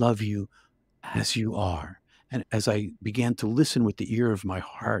 I love you as you are. And as I began to listen with the ear of my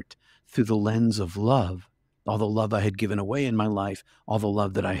heart through the lens of love, all the love I had given away in my life, all the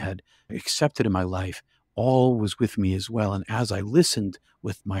love that I had accepted in my life, all was with me as well. And as I listened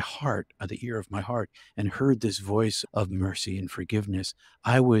with my heart, the ear of my heart, and heard this voice of mercy and forgiveness,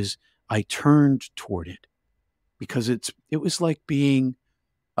 I turned toward it because it was like being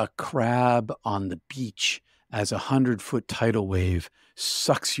a crab on the beach as 100-foot tidal wave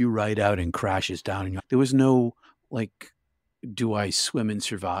sucks you right out and crashes down. And there was no like, do I swim and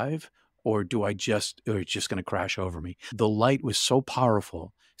survive? Or or it's just going to crash over me? The light was so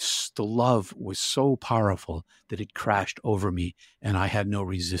powerful. The love was so powerful that it crashed over me and I had no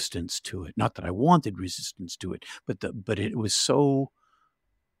resistance to it. Not that I wanted resistance to it, but it was so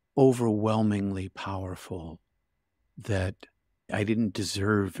overwhelmingly powerful that I didn't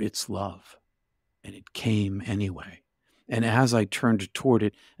deserve its love. And it came anyway. And as I turned toward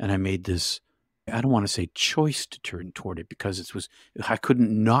it and I made this, I don't want to say choice to turn toward it because I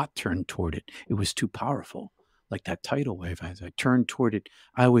couldn't not turn toward it. It was too powerful. Like that tidal wave, as I turned toward it,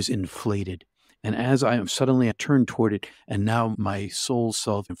 I was inflated. And as I turned toward it, and now my soul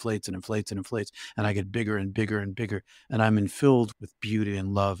self inflates and inflates and inflates, and I get bigger and bigger and bigger, and I'm filled with beauty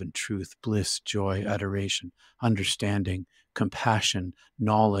and love and truth, bliss, joy, adoration, understanding, compassion,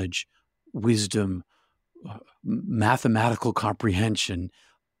 knowledge, wisdom, mathematical comprehension,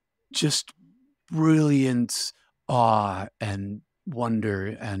 just brilliance, awe, and wonder.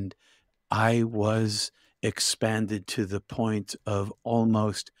 And I was expanded to the point of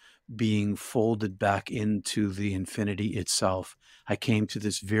almost being folded back into the infinity itself. I came to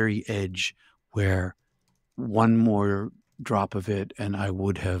this very edge where one more drop of it and I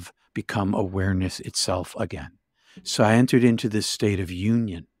would have become awareness itself again. So I entered into this state of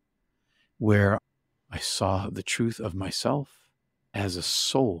union where I saw the truth of myself as a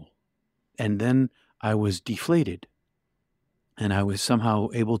soul. And then I was deflated. And I was somehow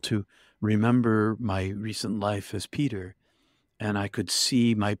able to remember my recent life as Peter. And I could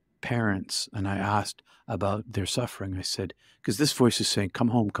see my parents. And I asked about their suffering. I said, because this voice is saying, come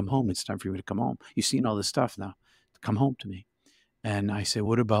home, come home. It's time for you to come home. You've seen all this stuff now. Come home to me. And I said,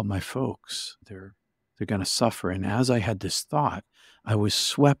 what about my folks? They're They're going to suffer. And as I had this thought, I was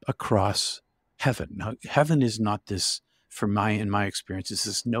swept across heaven. Now, heaven is not this, in my experience, it's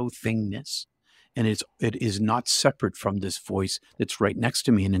this no thingness. And it is not separate from this voice that's right next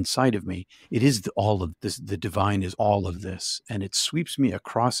to me and inside of me. It is all of this. The divine is all of this. And it sweeps me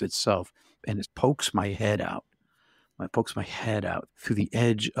across itself, and it pokes my head out. It pokes my head out through the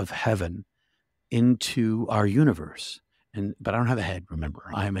edge of heaven into our universe. But I don't have a head, remember.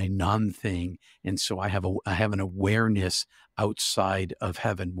 I am a non-thing. And so I have an awareness outside of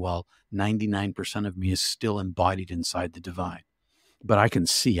heaven, while 99% of me is still embodied inside the divine. But I can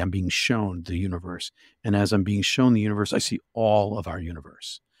see, I'm being shown the universe. And as I'm being shown the universe, I see all of our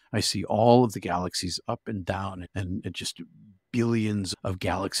universe. I see all of the galaxies up and down, and just billions of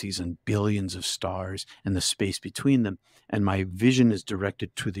galaxies and billions of stars and the space between them. And my vision is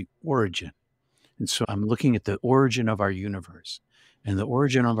directed to the origin. And so I'm looking at the origin of our universe. And the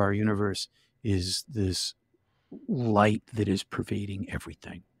origin of our universe is this light that is pervading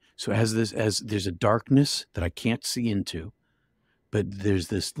everything. So as there's a darkness that I can't see into, but there's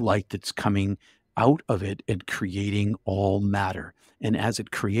this light that's coming out of it and creating all matter. And as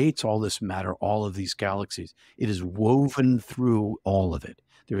it creates all this matter, all of these galaxies, it is woven through all of it.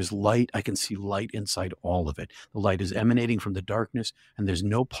 There is light. I can see light inside all of it. The light is emanating from the darkness, and there's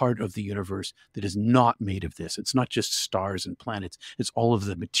no part of the universe that is not made of this. It's not just stars and planets. It's all of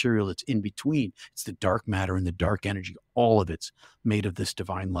the material that's in between. It's the dark matter and the dark energy. All of it's made of this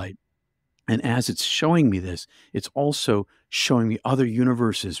divine light. And as it's showing me this, it's also showing me other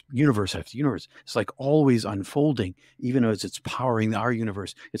universes, universe after universe. It's like always unfolding, even as it's powering our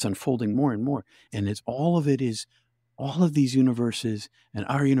universe, it's unfolding more and more. And all of these universes and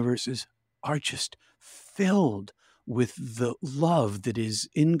our universes are just filled with the love that is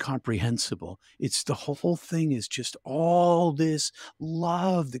incomprehensible. It's the whole thing is just all this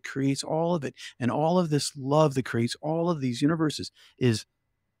love that creates all of it. And all of this love that creates all of these universes is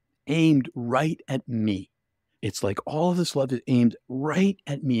aimed right at me. It's like all of this love is aimed right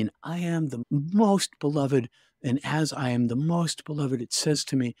at me, and I am the most beloved. And as I am the most beloved, it says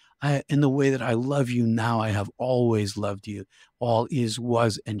to me, in the way that I love you now, I have always loved you. All is,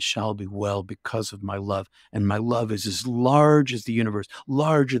 was, and shall be well because of my love. And my love is as large as the universe,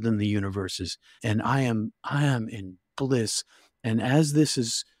 larger than the universes. And I am in bliss. And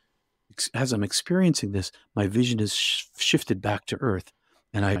as I'm experiencing this, my vision is shifted back to Earth.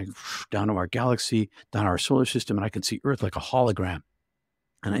 And I down to our galaxy, down our solar system, and I can see Earth like a hologram.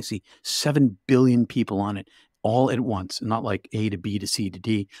 And I see 7 billion people on it all at once, not like A to B to C to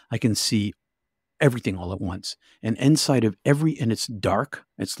D. I can see everything all at once. And inside of and it's dark,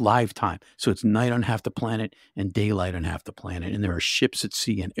 it's live time. So it's night on half the planet and daylight on half the planet. And there are ships at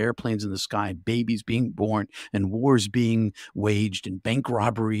sea and airplanes in the sky, babies being born and wars being waged and bank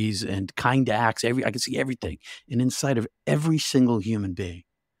robberies and kind acts. I can see everything. And inside of every single human being,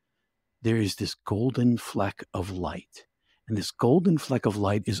 there is this golden fleck of light. And this golden fleck of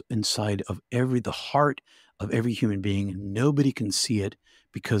light is inside of the heart of every human being. And nobody can see it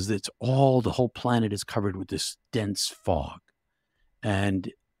because the whole planet is covered with this dense fog.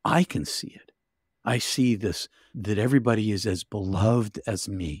 And I can see it. I see this, that everybody is as beloved as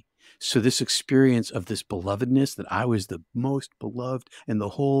me. So this experience of this belovedness, that I was the most beloved in the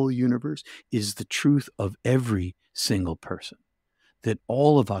whole universe, is the truth of every single person. That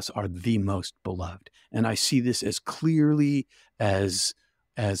all of us are the most beloved. And I see this as clearly as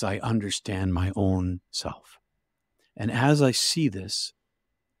I understand my own self. And as I see this,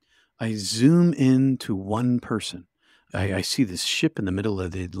 I zoom into one person. I see this ship in the middle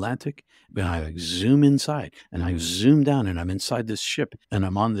of the Atlantic, and I zoom inside, and I zoom down, and I'm inside this ship, and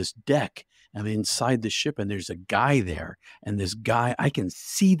I'm on this deck. I'm inside the ship, and there's a guy there. And this guy, I can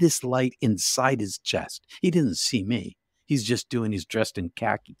see this light inside his chest. He didn't see me. He's dressed in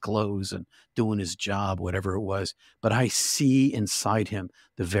khaki clothes and doing his job, whatever it was. But I see inside him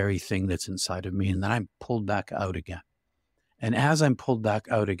the very thing that's inside of me. And then I'm pulled back out again. And as I'm pulled back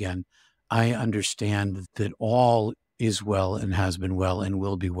out again, I understand that all is well and has been well and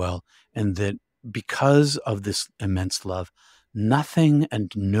will be well. And that because of this immense love, nothing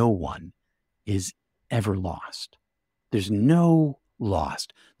and no one is ever lost. There's no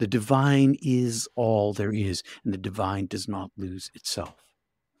lost. The divine is all there is, and the divine does not lose itself.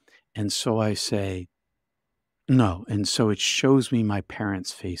 And so I say, no. And so it shows me my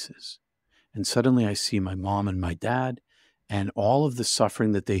parents' faces. And suddenly I see my mom and my dad and all of the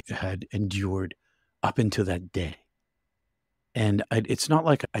suffering that they had endured up until that day. And it's not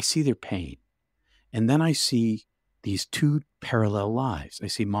like I see their pain. And then I see these two parallel lives. I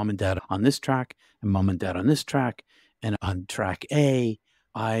see mom and dad on this track and mom and dad on this track. And on track A,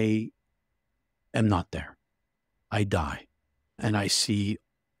 I am not there. I die. And I see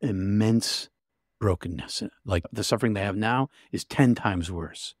immense brokenness. Like the suffering they have now is 10 times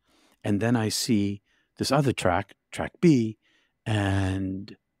worse. And then I see this other track B,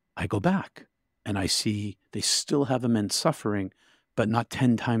 and I go back and I see they still have immense suffering, but not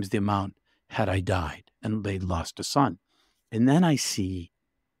 10 times the amount had I died and they lost a son. And then I see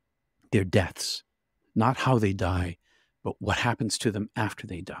their deaths, not how they die, but what happens to them after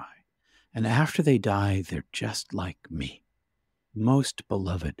they die. And after they die, they're just like me, most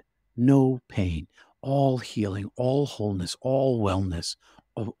beloved, no pain, all healing, all wholeness, all wellness,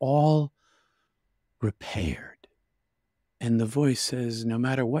 of all repaired. And the voice says, no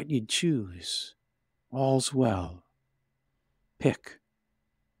matter what you choose, all's well. Pick.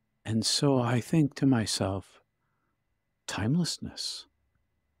 And so I think to myself, timelessness.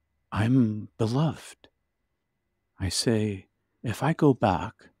 I'm beloved. I say, if I go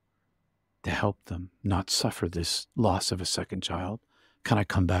back to help them not suffer this loss of a second child, can I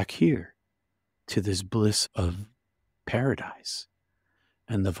come back here to this bliss of paradise?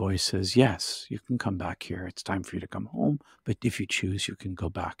 And the voice says, yes, you can come back here. It's time for you to come home. But if you choose, you can go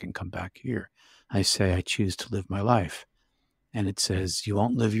back and come back here. I say, I choose to live my life. And it says, you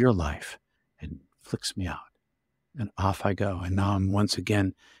won't live your life. And flicks me out. And off I go. And now I'm once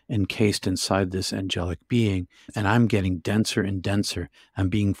again encased inside this angelic being. And I'm getting denser and denser. I'm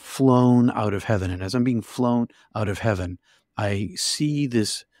being flown out of heaven. And as I'm being flown out of heaven, I see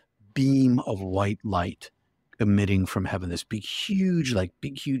beam of white light emitting from heaven, this big, huge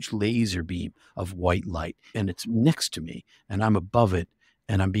laser beam of white light. And it's next to me and I'm above it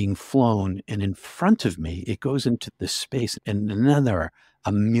and I'm being flown. And in front of me, it goes into this space. And then there are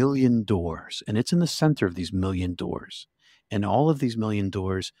 1,000,000 doors, and it's in the center of these 1,000,000 doors. And all of these 1,000,000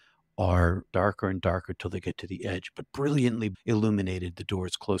 doors are darker and darker till they get to the edge, but brilliantly illuminated, the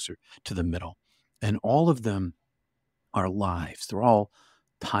doors closer to the middle. And all of them are lives. They're all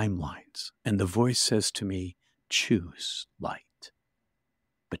timelines. And the voice says to me, choose light,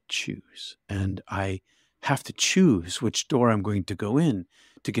 but choose. And I have to choose which door I'm going to go in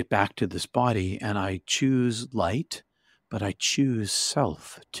to get back to this body. And I choose light, but I choose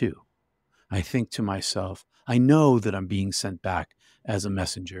self too. I think to myself, I know that I'm being sent back as a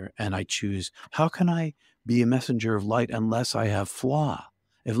messenger, and I choose, how can I be a messenger of light unless I have flaw?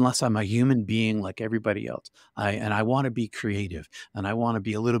 Unless I'm a human being like everybody else. I want to be creative, and I want to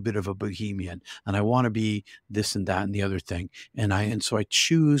be a little bit of a bohemian, and I want to be this and that and the other thing. And so I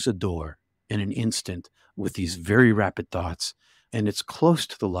choose a door in an instant with these very rapid thoughts, and it's close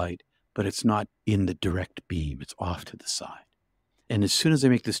to the light, but it's not in the direct beam. It's off to the side. And as soon as I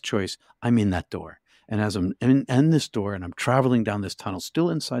make this choice, I'm in that door. And as I'm in this door and I'm traveling down this tunnel, still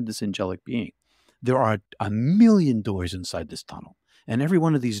inside this angelic being, there are 1,000,000 doors inside this tunnel. And every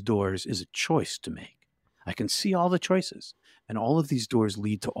one of these doors is a choice to make. I can see all the choices. And all of these doors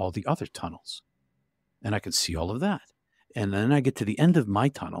lead to all the other tunnels. And I can see all of that. And then I get to the end of my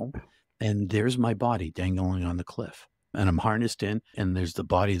tunnel, and there's my body dangling on the cliff. And I'm harnessed in, and there's the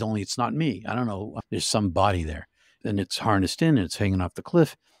body, only it's not me. I don't know. There's some body there. And it's harnessed in, and it's hanging off the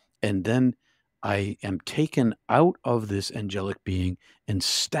cliff. And then I am taken out of this angelic being and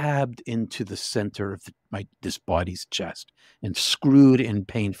stabbed into the center of this body's chest and screwed in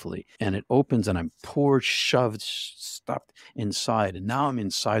painfully. And it opens, and I'm poured, shoved, stuffed inside. And now I'm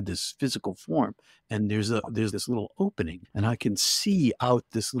inside this physical form. And there's this little opening, and I can see out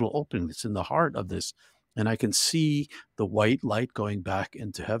this little opening that's in the heart of this. And I can see the white light going back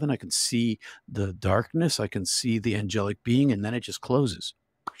into heaven. I can see the darkness. I can see the angelic being, and then it just closes.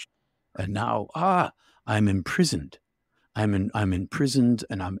 And now, I'm imprisoned. I'm imprisoned,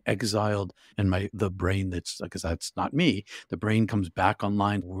 and I'm exiled. And the brain because that's not me. The brain comes back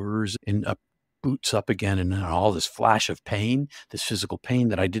online, whirs and boots up again, and then all this flash of pain, this physical pain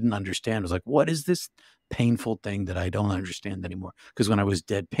that I didn't understand. I was like, what is this painful thing that I don't understand anymore? Because when I was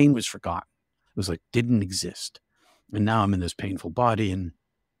dead, pain was forgotten. It was like didn't exist. And now I'm in this painful body, and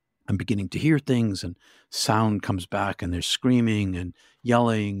I'm beginning to hear things, and sound comes back, and there's screaming and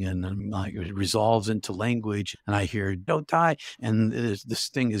yelling, and then it resolves into language, and I hear, don't die. And this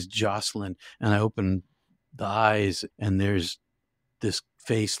thing is Jocelyn, and I open the eyes, and there's this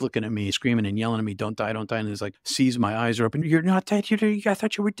face looking at me, screaming and yelling at me, don't die, don't die. And it's like, sees my eyes are open. You're not dead. I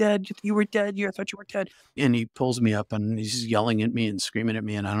thought you were dead. You were dead. I thought you were dead. And he pulls me up, and he's yelling at me and screaming at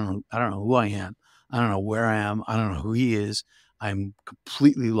me. And I don't know who I am. I don't know where I am. I don't know who he is. I'm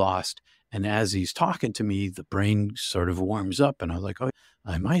completely lost. And as he's talking to me, the brain sort of warms up, and I'm like, oh,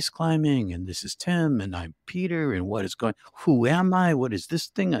 I'm ice climbing, and this is Tim, and I'm Peter, and who am I? What is this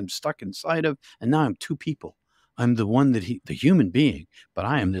thing I'm stuck inside of? And now I'm two people. I'm the one the human being, but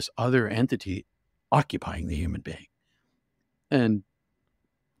I am this other entity occupying the human being. And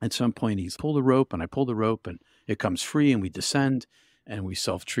at some point, he's pulled a rope, and I pull the rope, and it comes free, and we descend, and we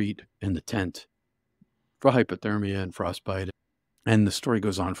self-treat in the tent for hypothermia and frostbite. And the story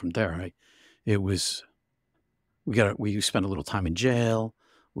goes on from there. We spent a little time in jail.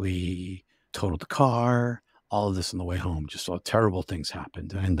 We totaled the car, all of this on the way home. Just all terrible things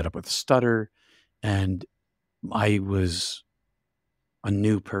happened. I ended up with a stutter, and I was a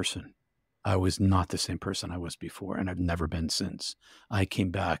new person. I was not the same person I was before, and I've never been since. I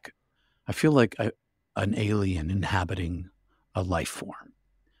came back. I feel like an alien inhabiting a life form.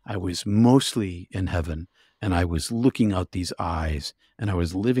 I was mostly in heaven, and I was looking out these eyes, and I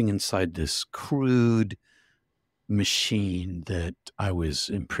was living inside this crude machine that I was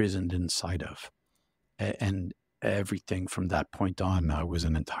imprisoned inside of. And everything from that point on, I was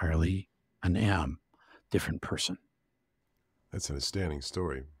an am different person. That's an astounding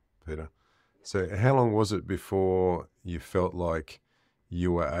story, Peter. So how long was it before you felt like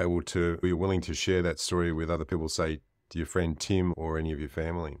you were willing to share that story with other people, say to your friend Tim or any of your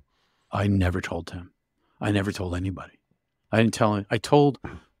family? I never told him. I never told anybody. I didn't tell him. I told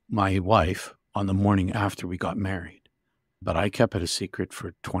my wife on the morning after we got married, but I kept it a secret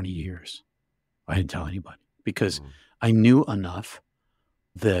for 20 years. I didn't tell anybody because I knew enough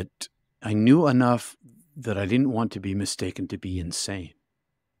that I didn't want to be mistaken to be insane.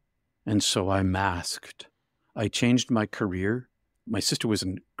 And so I masked. I changed my career. My sister was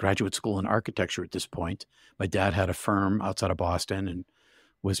in graduate school in architecture at this point. My dad had a firm outside of Boston and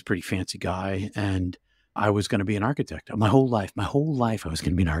was a pretty fancy guy. And I was going to be an architect. My whole life, I was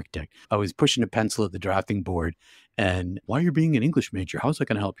going to be an architect. I was pushing a pencil at the drafting board. And why are you being an English major? How's that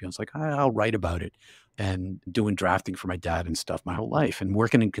going to help you? I was like, I'll write about it. And doing drafting for my dad and stuff my whole life, and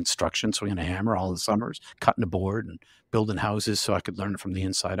working in construction, swinging a hammer all the summers, cutting a board and building houses so I could learn it from the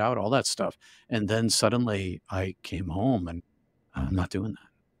inside out, all that stuff. And then suddenly I came home and I'm not doing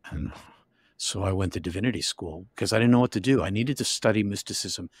that. And so I went to divinity school because I didn't know what to do. I needed to study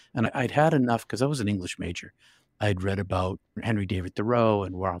mysticism. And I'd had enough because I was an English major. I'd read about Henry David Thoreau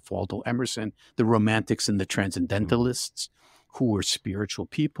and Ralph Waldo Emerson, the Romantics and the Transcendentalists, who were spiritual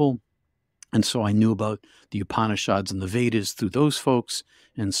people. And so I knew about the Upanishads and the Vedas through those folks.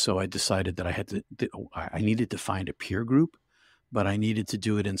 And so I decided that I needed to find a peer group, but I needed to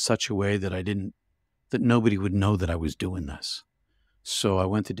do it in such a way that nobody would know that I was doing this. So I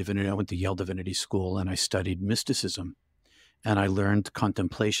went to Yale Divinity School, and I studied mysticism, and I learned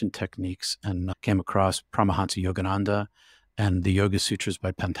contemplation techniques, and came across Paramahansa Yogananda and the Yoga Sutras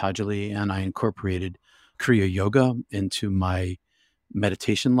by Panagore, and I incorporated Kriya Yoga into my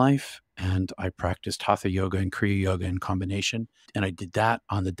meditation life, and I practiced Hatha Yoga and Kriya Yoga in combination, and I did that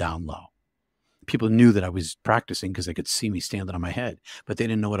on the down low. People knew that I was practicing because they could see me standing on my head, but they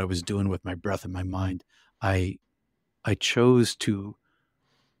didn't know what I was doing with my breath and my mind. I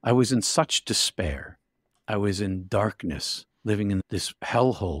was in such despair. I was in darkness, living in this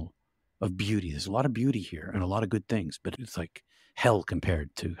hellhole of beauty. There's a lot of beauty here and a lot of good things, but it's like hell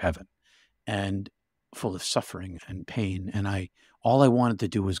compared to heaven, and full of suffering and pain. And all I wanted to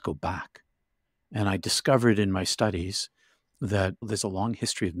do was go back. And I discovered in my studies that there's a long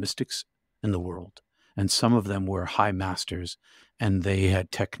history of mystics in the world. And some of them were high masters, and they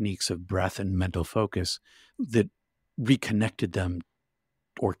had techniques of breath and mental focus that reconnected them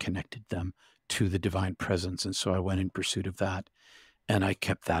or connected them to the divine presence. And so I went in pursuit of that, and I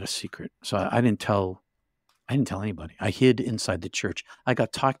kept that a secret. So I didn't tell anybody. I hid inside the church. I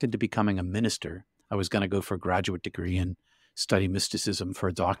got talked into becoming a minister. I was going to go for a graduate degree and study mysticism for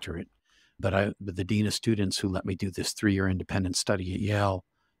a doctorate. But the dean of students who let me do this 3-year independent study at Yale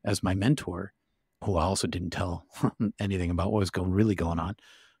as my mentor, who I also didn't tell anything about what was really going on,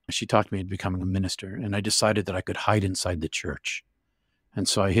 she talked me into becoming a minister. And I decided that I could hide inside the church. And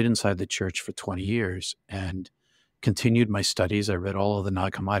so I hid inside the church for 20 years and continued my studies. I read all of the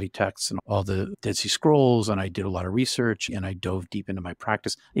Nag Hammadi texts and all the Dead Sea Scrolls, and I did a lot of research, and I dove deep into my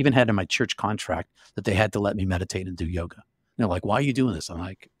practice. I even had in my church contract that they had to let me meditate and do yoga. And they're like, "Why are you doing this?" I'm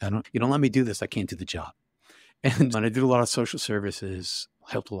like, you don't let me do this, I can't do the job. And I did a lot of social services,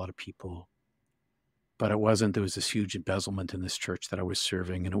 helped a lot of people. But there was this huge embezzlement in this church that I was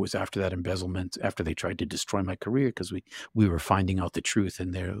serving. And it was after that embezzlement, after they tried to destroy my career, because we were finding out the truth,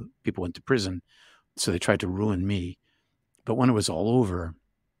 and people went to prison. So they tried to ruin me. But when it was all over,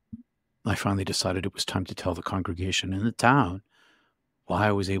 I finally decided it was time to tell the congregation in the town why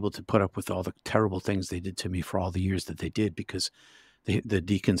I was able to put up with all the terrible things they did to me for all the years that they did, because the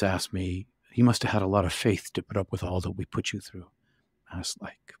deacons asked me, "You must have had a lot of faith to put up with all that we put you through." I was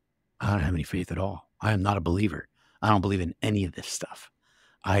like, "I don't have any faith at all. I am not a believer. I don't believe in any of this stuff.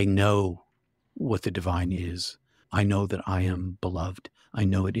 I know what the divine is. I know that I am beloved. I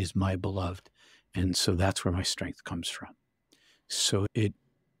know it is my beloved. And so that's where my strength comes from. So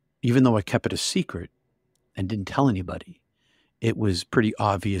even though I kept it a secret and didn't tell anybody, it was pretty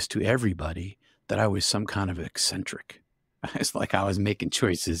obvious to everybody that I was some kind of eccentric. It's like I was making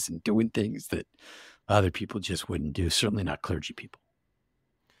choices and doing things that other people just wouldn't do, certainly not clergy people.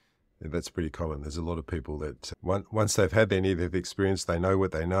 Yeah, that's pretty common. There's a lot of people that once they've had their near-death experience, they know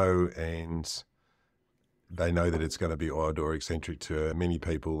what they know, and they know that it's going to be odd or eccentric to many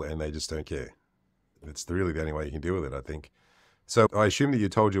people, and they just don't care. It's really the only way you can deal with it, I think. So I assume that you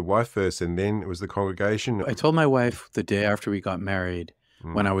told your wife first, and then it was the congregation. I told my wife the day after we got married,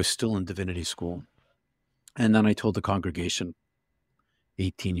 when I was still in divinity school. And then I told the congregation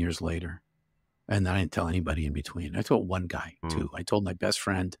 18 years later. And then I didn't tell anybody in between. I told one guy, too. I told my best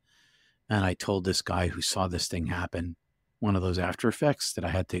friend, and I told this guy who saw this thing happen, one of those after effects that I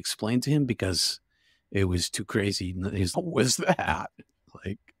had to explain to him because it was too crazy. He's like, what was that?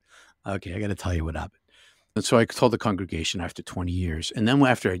 Like, okay, I got to tell you what happened. And so I told the congregation after 20 years. And then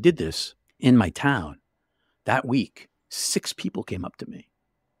after I did this in my town, that week, 6 people came up to me.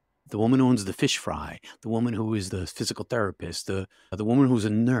 The woman who owns the fish fry, the woman who is the physical therapist, the woman who's a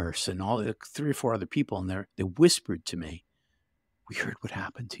nurse, and all 3 or 4 other people in there, they whispered to me, we heard what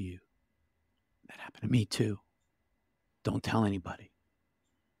happened to you. That happened to me too. Don't tell anybody.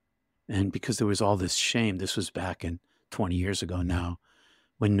 And because there was all this shame, this was back in 20 years ago now,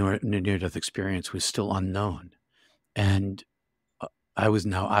 when near-death experience was still unknown. And I was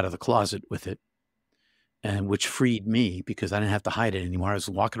now out of the closet with it, and which freed me because I didn't have to hide it anymore. I was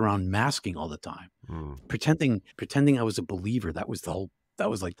walking around masking all the time, pretending I was a believer. That was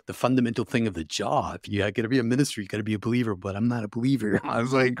like the fundamental thing of the job. You got to be a minister, you got to be a believer, but I'm not a believer. I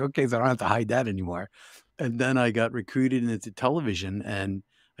was like, okay, so I don't have to hide that anymore. And then I got recruited into television, and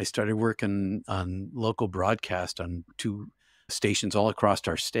I started working on local broadcast on 2 stations all across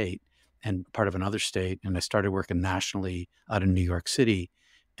our state and part of another state. And I started working nationally out in New York City.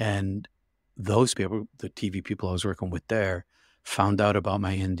 And those people, the TV people I was working with there, found out about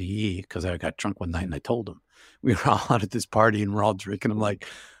my NDE because I got drunk one night and I told them. We were all out at this party and we're all drinking. I'm like,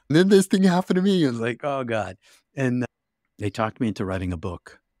 then this thing happened to me. I was like, oh God. And they talked me into writing a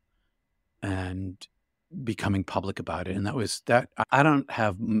book and becoming public about it. And that was that. I don't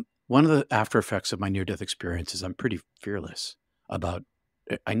have, one of the after effects of my near-death experience is I'm pretty fearless about,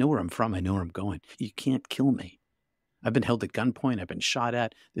 I know where I'm from. I know where I'm going. You can't kill me. I've been held at gunpoint. I've been shot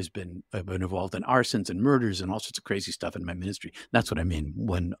at. I've been involved in arsons and murders and all sorts of crazy stuff in my ministry. That's what I mean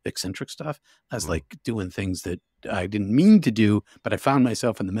when eccentric stuff. I was like doing things that I didn't mean to do, but I found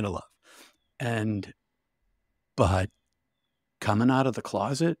myself in the middle of. But coming out of the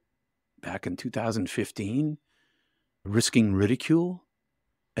closet back in 2015, risking ridicule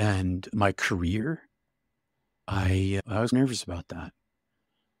and my career, I was nervous about that,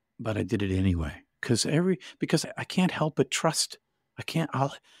 but I did it anyway. Because I can't help but trust.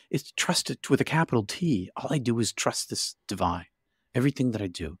 It's trust it with a capital T. All I do is trust this divine. Everything that I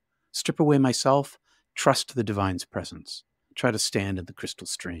do. Strip away myself, trust the divine's presence. Try to stand in the crystal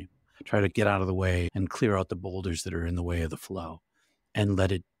stream. Try to get out of the way and clear out the boulders that are in the way of the flow. And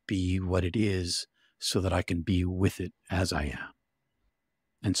let it be what it is so that I can be with it as I am.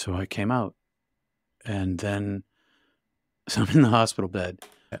 And so I came out. And then, so I'm in the hospital bed.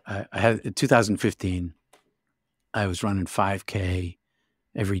 I had in 2015, I was running 5K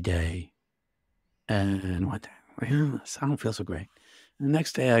every day. And one day, well, I don't feel so great. And the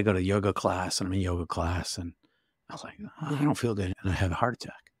next day I go to yoga class, and I'm in yoga class, and I was like, I don't feel good. And I have a heart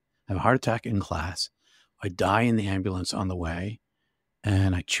attack. I have a heart attack in class. I die in the ambulance on the way,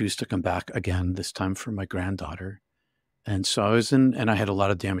 and I choose to come back again, this time for my granddaughter. And so and I had a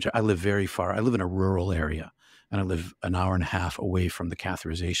lot of damage. I live very far. I live in a rural area. And I live an hour and a half away from the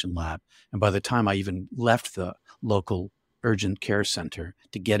catheterization lab. And by the time I even left the local urgent care center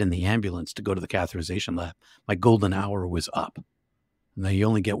to get in the ambulance to go to the catheterization lab, my golden hour was up. Now you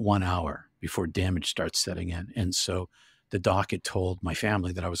only get 1 hour before damage starts setting in. And so the doc had told my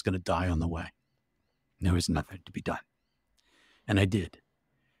family that I was going to die on the way. There was nothing to be done. And I did.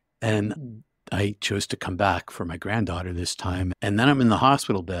 And I chose to come back for my granddaughter this time. And then I'm in the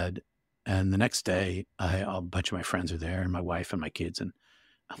hospital bed. And the next day, a bunch of my friends are there, and my wife and my kids. And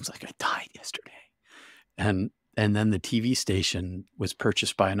I was like, I died yesterday. And then the TV station was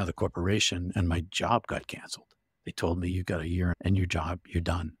purchased by another corporation, and my job got canceled. They told me, you got a year and your job, you're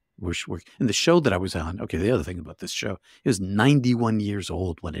done. And the show that I was on, okay, the other thing about this show, it was 91 years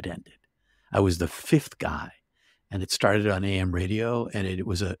old when it ended. I was the 5th guy, and it started on AM radio, and it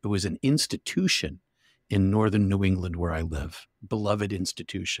was an institution in northern New England where I live, beloved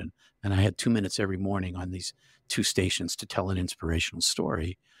institution. And I had 2 minutes every morning on these 2 stations to tell an inspirational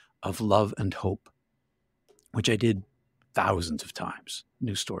story of love and hope, which I did thousands of times,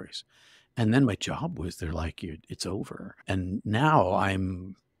 new stories. And then my job was, they're like, it's over. And now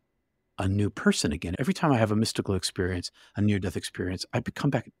I'm a new person again. Every time I have a mystical experience, a near-death experience, I become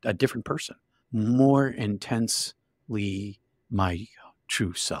back a different person, more intensely my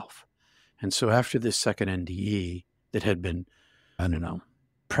true self. And so after this second NDE that had been, I don't know,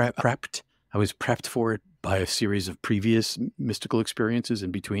 prepped, I was prepped for it by a series of previous mystical experiences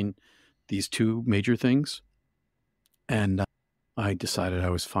in between these 2 major things. And I decided I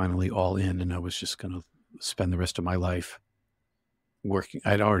was finally all in, and I was just going to spend the rest of my life working.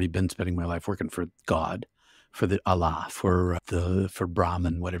 I'd already been spending my life working for God, for the Allah, for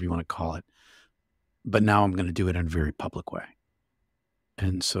Brahman, whatever you want to call it. But now I'm going to do it in a very public way.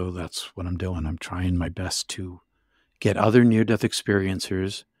 And so that's what I'm doing. I'm trying my best to get other near-death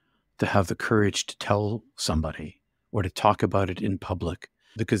experiencers to have the courage to tell somebody or to talk about it in public,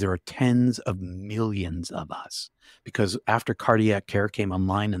 because there are tens of millions of us. Because after cardiac care came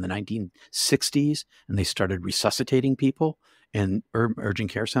online in the 1960s and they started resuscitating people in urgent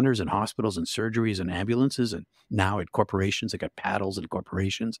care centers and hospitals and surgeries and ambulances, and now at corporations, they got paddles in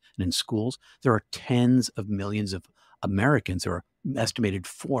corporations and in schools, there are tens of millions of Americans. There are estimated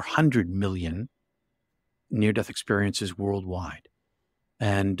 400 million near-death experiences worldwide.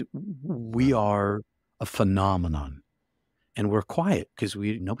 And we are a phenomenon. And we're quiet because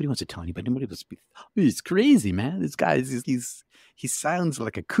nobody wants to tell anybody. Nobody wants to be, he's crazy, man. This guy, he sounds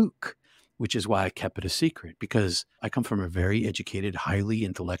like a kook, which is why I kept it a secret, because I come from a very educated, highly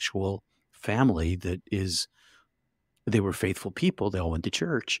intellectual family they were faithful people. They all went to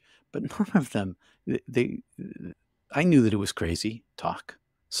church, but none of them, I knew that it was crazy talk.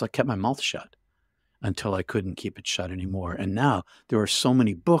 So I kept my mouth shut until I couldn't keep it shut anymore. And now there are so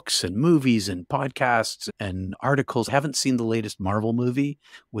many books and movies and podcasts and articles. I haven't seen the latest Marvel movie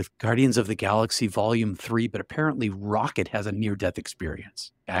with Guardians of the Galaxy Volume 3, but apparently Rocket has a near-death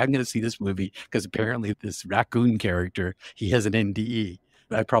experience. I'm going to see this movie because apparently this raccoon character, he has an NDE.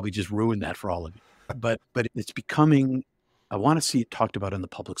 I probably just ruined that for all of you. But it's becoming, I want to see it talked about in the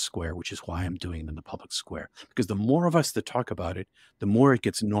public square, which is why I'm doing it in the public square. Because the more of us that talk about it, the more it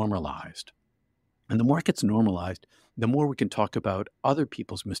gets normalized. And the more it gets normalized, the more we can talk about other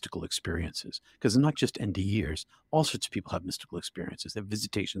people's mystical experiences. Because it's not just NDEers. All sorts of people have mystical experiences. They have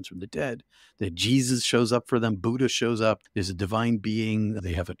visitations from the dead. That Jesus shows up for them. Buddha shows up. There's a divine being.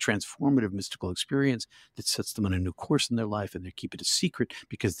 They have a transformative mystical experience that sets them on a new course in their life, and they keep it a secret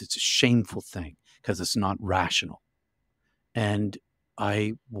because it's a shameful thing, because it's not rational. And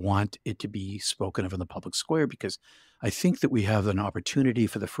I want it to be spoken of in the public square, because I think that we have an opportunity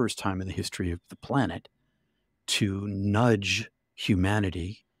for the first time in the history of the planet to nudge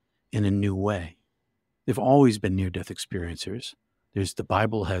humanity in a new way. There've always been near-death experiencers. The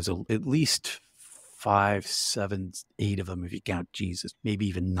Bible has at least 5, 7, 8 of them if you count Jesus, maybe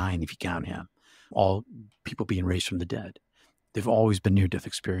even 9 if you count him, all people being raised from the dead. They've always been near-death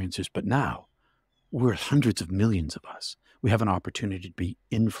experiencers, but now we're hundreds of millions of us. We have an opportunity to be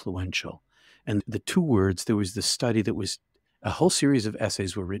influential. And the 2 words, there was this study that was, a whole series of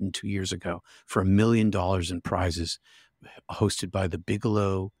essays were written 2 years ago for $1 million in prizes, hosted by the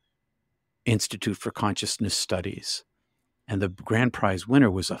Bigelow Institute for Consciousness Studies. And the grand prize winner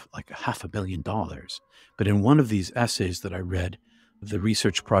was like $500,000. But in one of these essays that I read, the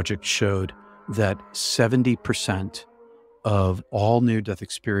research project showed that 70% of all near-death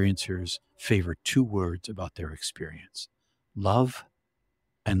experiencers favor 2 words about their experience: love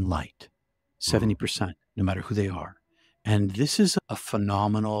and light. 70%, no matter who they are. And this is a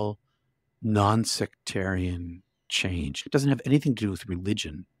phenomenal, non-sectarian change. It doesn't have anything to do with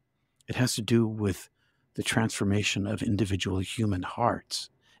religion. It has to do with the transformation of individual human hearts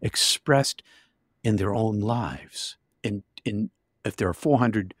expressed in their own lives. If there are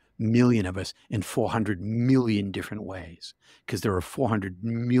 400 million of us, in 400 million different ways, because there are 400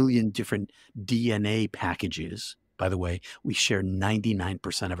 million different DNA packages. By the way, we share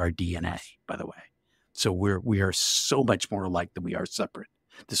 99% of our DNA, by the way. So we are so much more alike than we are separate.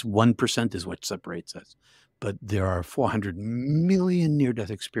 This 1% is what separates us. But there are 400 million near-death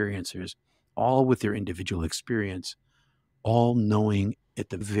experiencers, all with their individual experience, all knowing at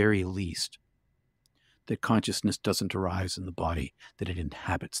the very least that consciousness doesn't arise in the body, that it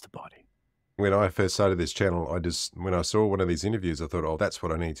inhabits the body. When I first started this channel, when I saw one of these interviews, I thought, oh, that's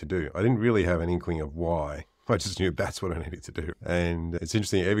what I need to do. I didn't really have an inkling of why. I just knew that's what I needed to do. And it's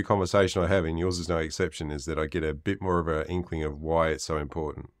interesting, every conversation I have, and yours is no exception, is that I get a bit more of an inkling of why it's so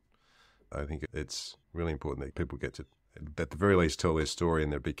important. I think it's really important that people get to, at the very least, tell their story,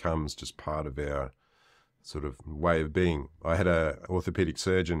 and that it becomes just part of our sort of way of being. I had a orthopedic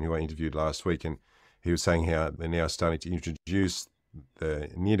surgeon who I interviewed last week, and he was saying how they're now starting to introduce the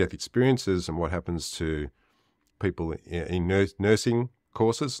near-death experiences and what happens to people in nursing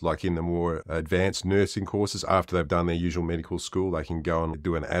courses, like in the more advanced nursing courses. After they've done their usual medical school, they can go and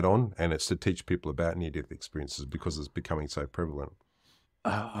do an add-on, and it's to teach people about near-death experiences because it's becoming so prevalent.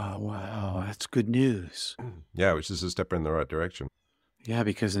 Oh, wow. That's good news. Yeah, which is a step in the right direction. Yeah,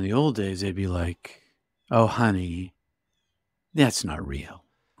 because in the old days, they'd be like, oh, honey, that's not real.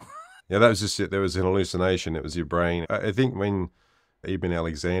 Yeah, that was just it. There was an hallucination. It was your brain. I think when Ibn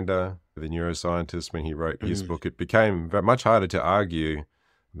Alexander, the neuroscientist, when he wrote his book, it became much harder to argue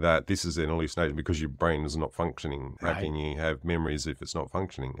that this is an hallucination because your brain is not functioning. How Right. can you have memories if it's not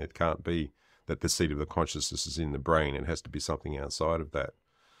functioning? It can't be that the seat of the consciousness is in the brain. It has to be something outside of that.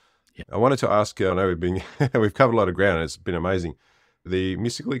 Yeah. I wanted to ask, I know we've covered a lot of ground and it's been amazing. The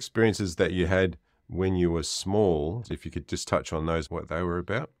mystical experiences that you had when you were small, if you could just touch on those, what they were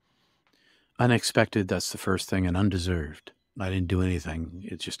about. Unexpected, that's the first thing, and undeserved. I didn't do anything.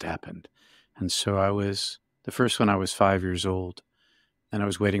 It just happened. And so the first one, I was 5 years old, and I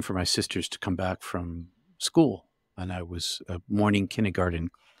was waiting for my sisters to come back from school. And I was a morning kindergarten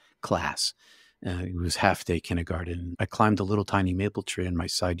class. It was half-day kindergarten. I climbed a little tiny maple tree in my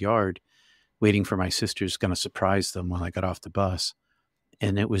side yard, waiting for my sisters, going to surprise them when I got off the bus.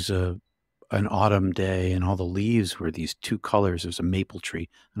 And it was an autumn day, and all the leaves were these two colors. There's a maple tree.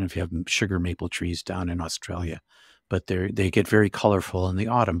 I don't know if you have sugar maple trees down in Australia, but they get very colorful in the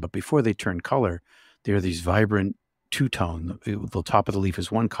autumn. But before they turn color, they're these vibrant two-tone. The top of the leaf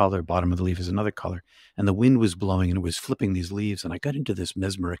is one color, bottom of the leaf is another color. And the wind was blowing, and it was flipping these leaves. And I got into this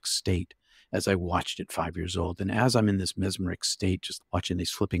mesmeric state as I watched it 5 years old. And as I'm in this mesmeric state, just watching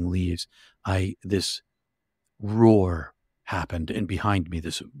these flipping leaves, this roar happened, and behind me,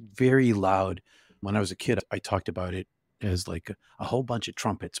 this very loud. When I was a kid, I talked about it as like a whole bunch of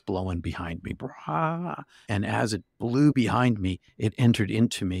trumpets blowing behind me. Brah. And as it blew behind me, it entered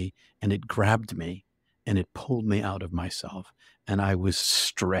into me, and it grabbed me, and it pulled me out of myself. And I was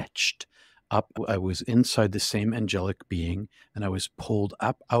stretched up. I was inside the same angelic being, and I was pulled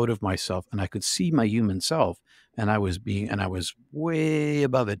up out of myself, and I could see my human self. And I was way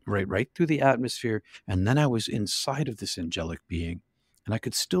above it, right through the atmosphere. And then I was inside of this angelic being, and I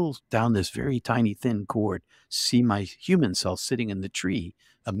could still, down this very tiny thin cord, see my human self sitting in the tree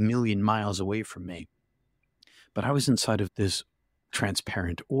 1,000,000 miles away from me. But I was inside of this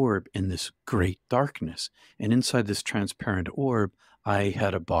transparent orb in this great darkness. And inside this transparent orb, I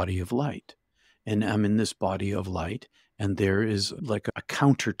had a body of light. And I'm in this body of light, and there is like a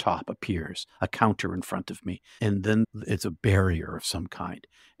countertop appears, a counter in front of me. And then it's a barrier of some kind.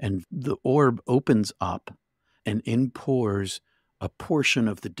 And the orb opens up and in pours a portion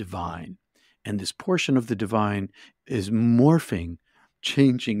of the divine. And this portion of the divine is morphing,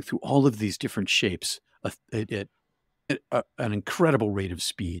 changing through all of these different shapes at an incredible rate of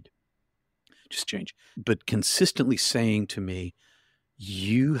speed. Just change. But consistently saying to me,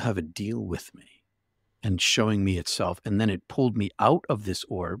 you have a deal with me, and showing me itself. And then it pulled me out of this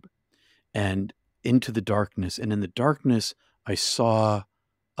orb and into the darkness. And in the darkness, I saw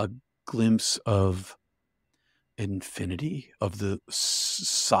a glimpse of infinity, of the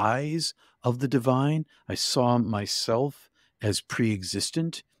size of the divine. I saw myself as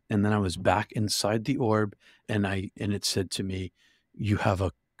pre-existent, and then I was back inside the orb, and it said to me,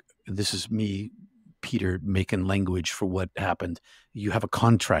 this is me, Peter, making language for what happened. You have a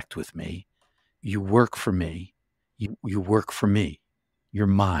contract with me. You work for me. You work for me. You're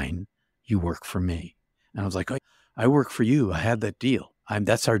mine. You work for me. And I was like, I work for you. I had that deal.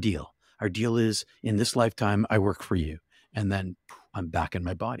 That's our deal. Our deal is, in this lifetime, I work for you. And then I'm back in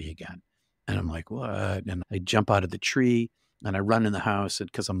my body again. And I'm like, what? And I jump out of the tree, and I run in the house,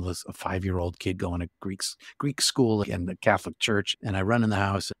 because I'm a 5-year-old kid going to Greek school and the Catholic church. And I run in the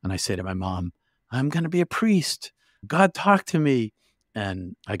house, and I say to my mom, I'm going to be a priest. God talked to me.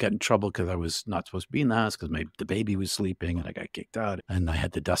 And I got in trouble because I was not supposed to be in the house, because the baby was sleeping, and I got kicked out, and I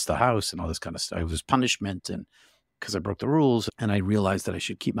had to dust the house and all this kind of stuff. It was punishment, and because I broke the rules. And I realized that I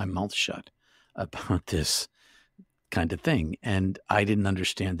should keep my mouth shut about this kind of thing. And I didn't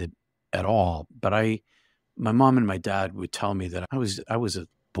understand it at all. But my mom and my dad would tell me that I was a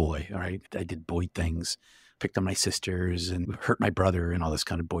boy. All right. I did boy things, picked on my sisters and hurt my brother and all this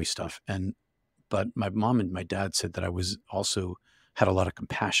kind of boy stuff. But my mom and my dad said that I was also had a lot of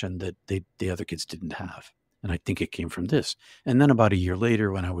compassion that the other kids didn't have. And I think it came from this. And then about a year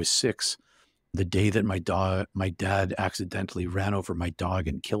later, when I was 6, The day that my dad accidentally ran over my dog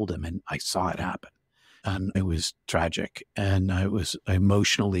and killed him, and I saw it happen. And it was tragic. And I was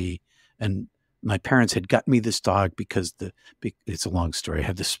emotionally, and my parents had got me this dog because it's a long story. I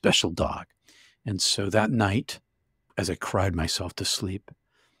had this special dog. And so that night, as I cried myself to sleep,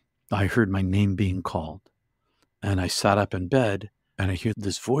 I heard my name being called. And I sat up in bed and I hear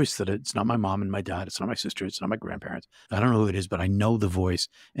this voice that it's not my mom and my dad. It's not my sister. It's not my grandparents. I don't know who it is, but I know the voice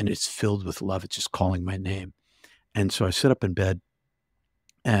and it's filled with love. It's just calling my name. And so I sit up in bed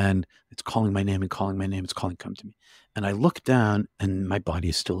and it's calling my name and calling my name. It's calling, come to me. And I look down and my body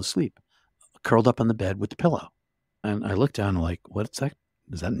is still asleep, curled up on the bed with the pillow. And I look down like, what's that?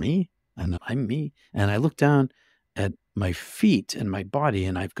 Is that me? And I'm me. And I look down at my feet and my body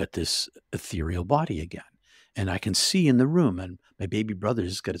and I've got this ethereal body again. And I can see in the room, and my baby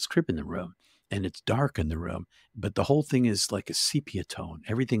brother's got his crib in the room, and it's dark in the room, but the whole thing is like a sepia tone.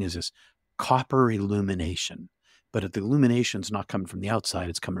 Everything is this copper illumination, but the illumination's not coming from the outside,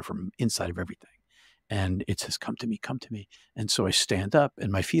 it's coming from inside of everything. And it says, come to me, come to me. And so I stand up and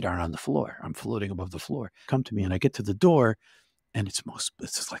my feet aren't on the floor. I'm floating above the floor. Come to me. And I get to the door and it's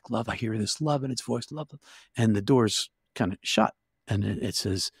just like love. I hear this love in its voice, love. And the door's kind of shut. And it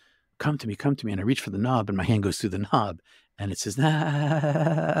says, come to me, come to me. And I reach for the knob and my hand goes through the knob and it says,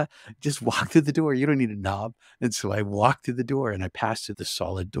 nah, just walk through the door. You don't need a knob. And so I walk through the door and I pass through the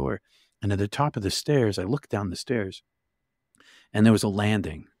solid door. And at the top of the stairs, I look down the stairs and there was a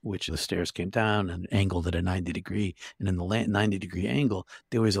landing, which the stairs came down and angled at a 90-degree. And in the 90-degree angle,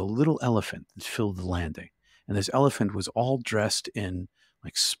 there was a little elephant that filled the landing. And this elephant was all dressed in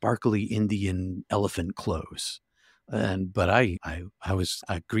like sparkly Indian elephant clothes. But I was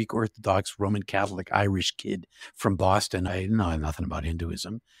a Greek Orthodox, Roman Catholic, Irish kid from Boston. I know nothing about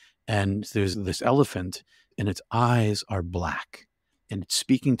Hinduism. And there's this elephant and its eyes are black and it's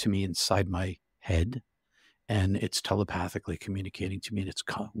speaking to me inside my head. And it's telepathically communicating to me and it's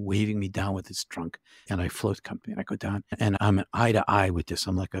waving me down with its trunk. And I float company and I go down and I'm eye to eye with this.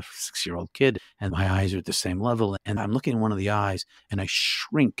 I'm like a 6-year-old kid and my eyes are at the same level. And I'm looking in one of the eyes and I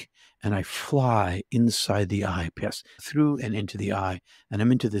shrink and I fly inside the eye, pass through and into the eye. And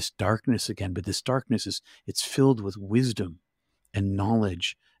I'm into this darkness again. But this darkness it's filled with wisdom and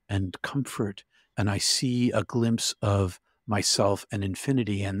knowledge and comfort. And I see a glimpse of myself and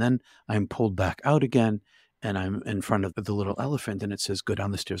infinity. And then I'm pulled back out again. And I'm in front of the little elephant and it says, go down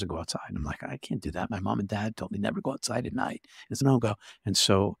the stairs and go outside. And I'm like, I can't do that. My mom and dad told me never go outside at night. It's no go. And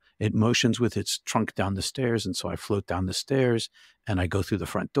so it motions with its trunk down the stairs. And so I float down the stairs and I go through the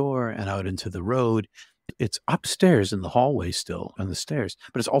front door and out into the road. It's upstairs in the hallway still on the stairs,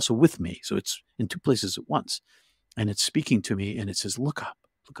 but it's also with me. So it's in two places at once. And it's speaking to me and it says, look up,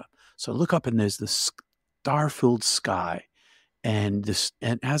 look up. So I look up and there's this star-filled sky. And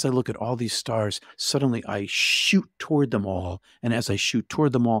as I look at all these stars, suddenly I shoot toward them all. And as I shoot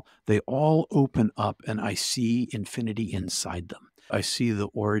toward them all, they all open up and I see infinity inside them. I see the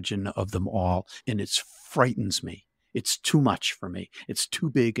origin of them all and it frightens me. It's too much for me. It's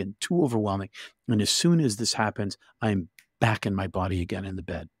too big and too overwhelming. And as soon as this happens, I'm back in my body again in the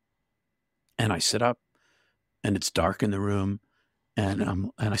bed. And I sit up and it's dark in the room.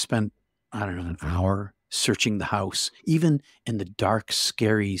 And I spend, I don't know, an hour searching the house, even in the dark,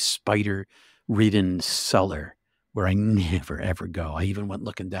 scary, spider-ridden cellar where I never, ever go. I even went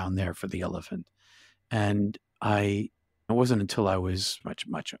looking down there for the elephant. And it wasn't until I was much,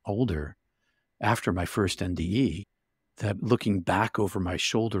 much older, after my first NDE, that looking back over my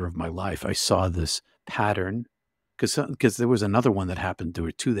shoulder of my life, I saw this pattern. Because there was another one that happened. There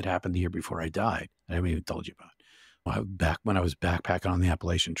were two that happened the year before I died. I haven't even told you about. Back when I was backpacking on the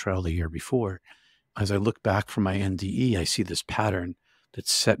Appalachian Trail the year before, as I look back from my NDE, I see this pattern that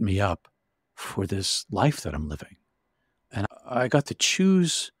set me up for this life that I'm living. And I get to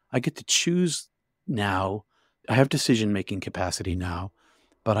choose now. I have decision-making capacity now,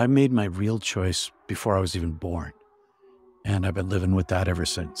 but I made my real choice before I was even born. And I've been living with that ever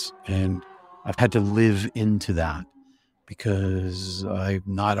since. And I've had to live into that because I've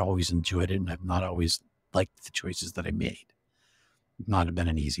not always enjoyed it and I've not always liked the choices that I made. It's not been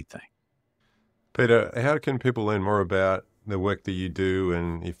an easy thing. Peter, how can people learn more about the work that you do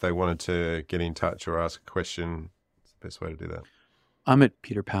and if they wanted to get in touch or ask a question, what's the best way to do that? I'm at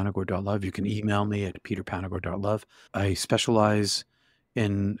peterpanagore.love. You can email me at peterpanagore.love. I specialize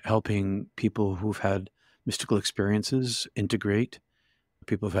in helping people who've had mystical experiences integrate,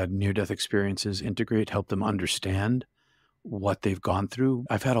 people who've had near-death experiences integrate, help them understand what they've gone through.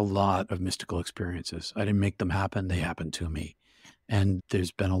 I've had a lot of mystical experiences. I didn't make them happen. They happened to me. And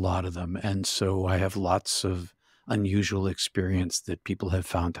there's been a lot of them. And so I have lots of unusual experience that people have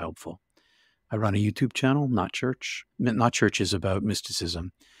found helpful. I run a YouTube channel, Not Church. Not Church is about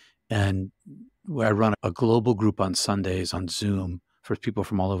mysticism. And I run a global group on Sundays on Zoom for people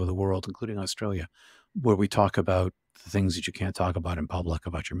from all over the world, including Australia, where we talk about the things that you can't talk about in public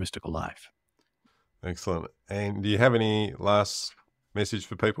about your mystical life. Excellent. And do you have any last message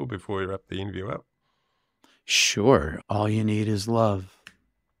for people before we wrap the interview up? Sure. All you need is love.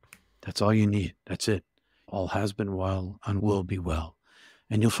 That's all you need. That's it. All has been well and will be well.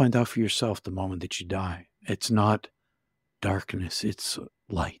 And you'll find out for yourself the moment that you die. It's not darkness, it's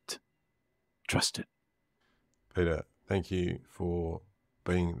light. Trust it. Peter, thank you for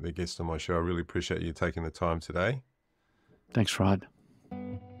being the guest on my show. I really appreciate you taking the time today. Thanks, Rod.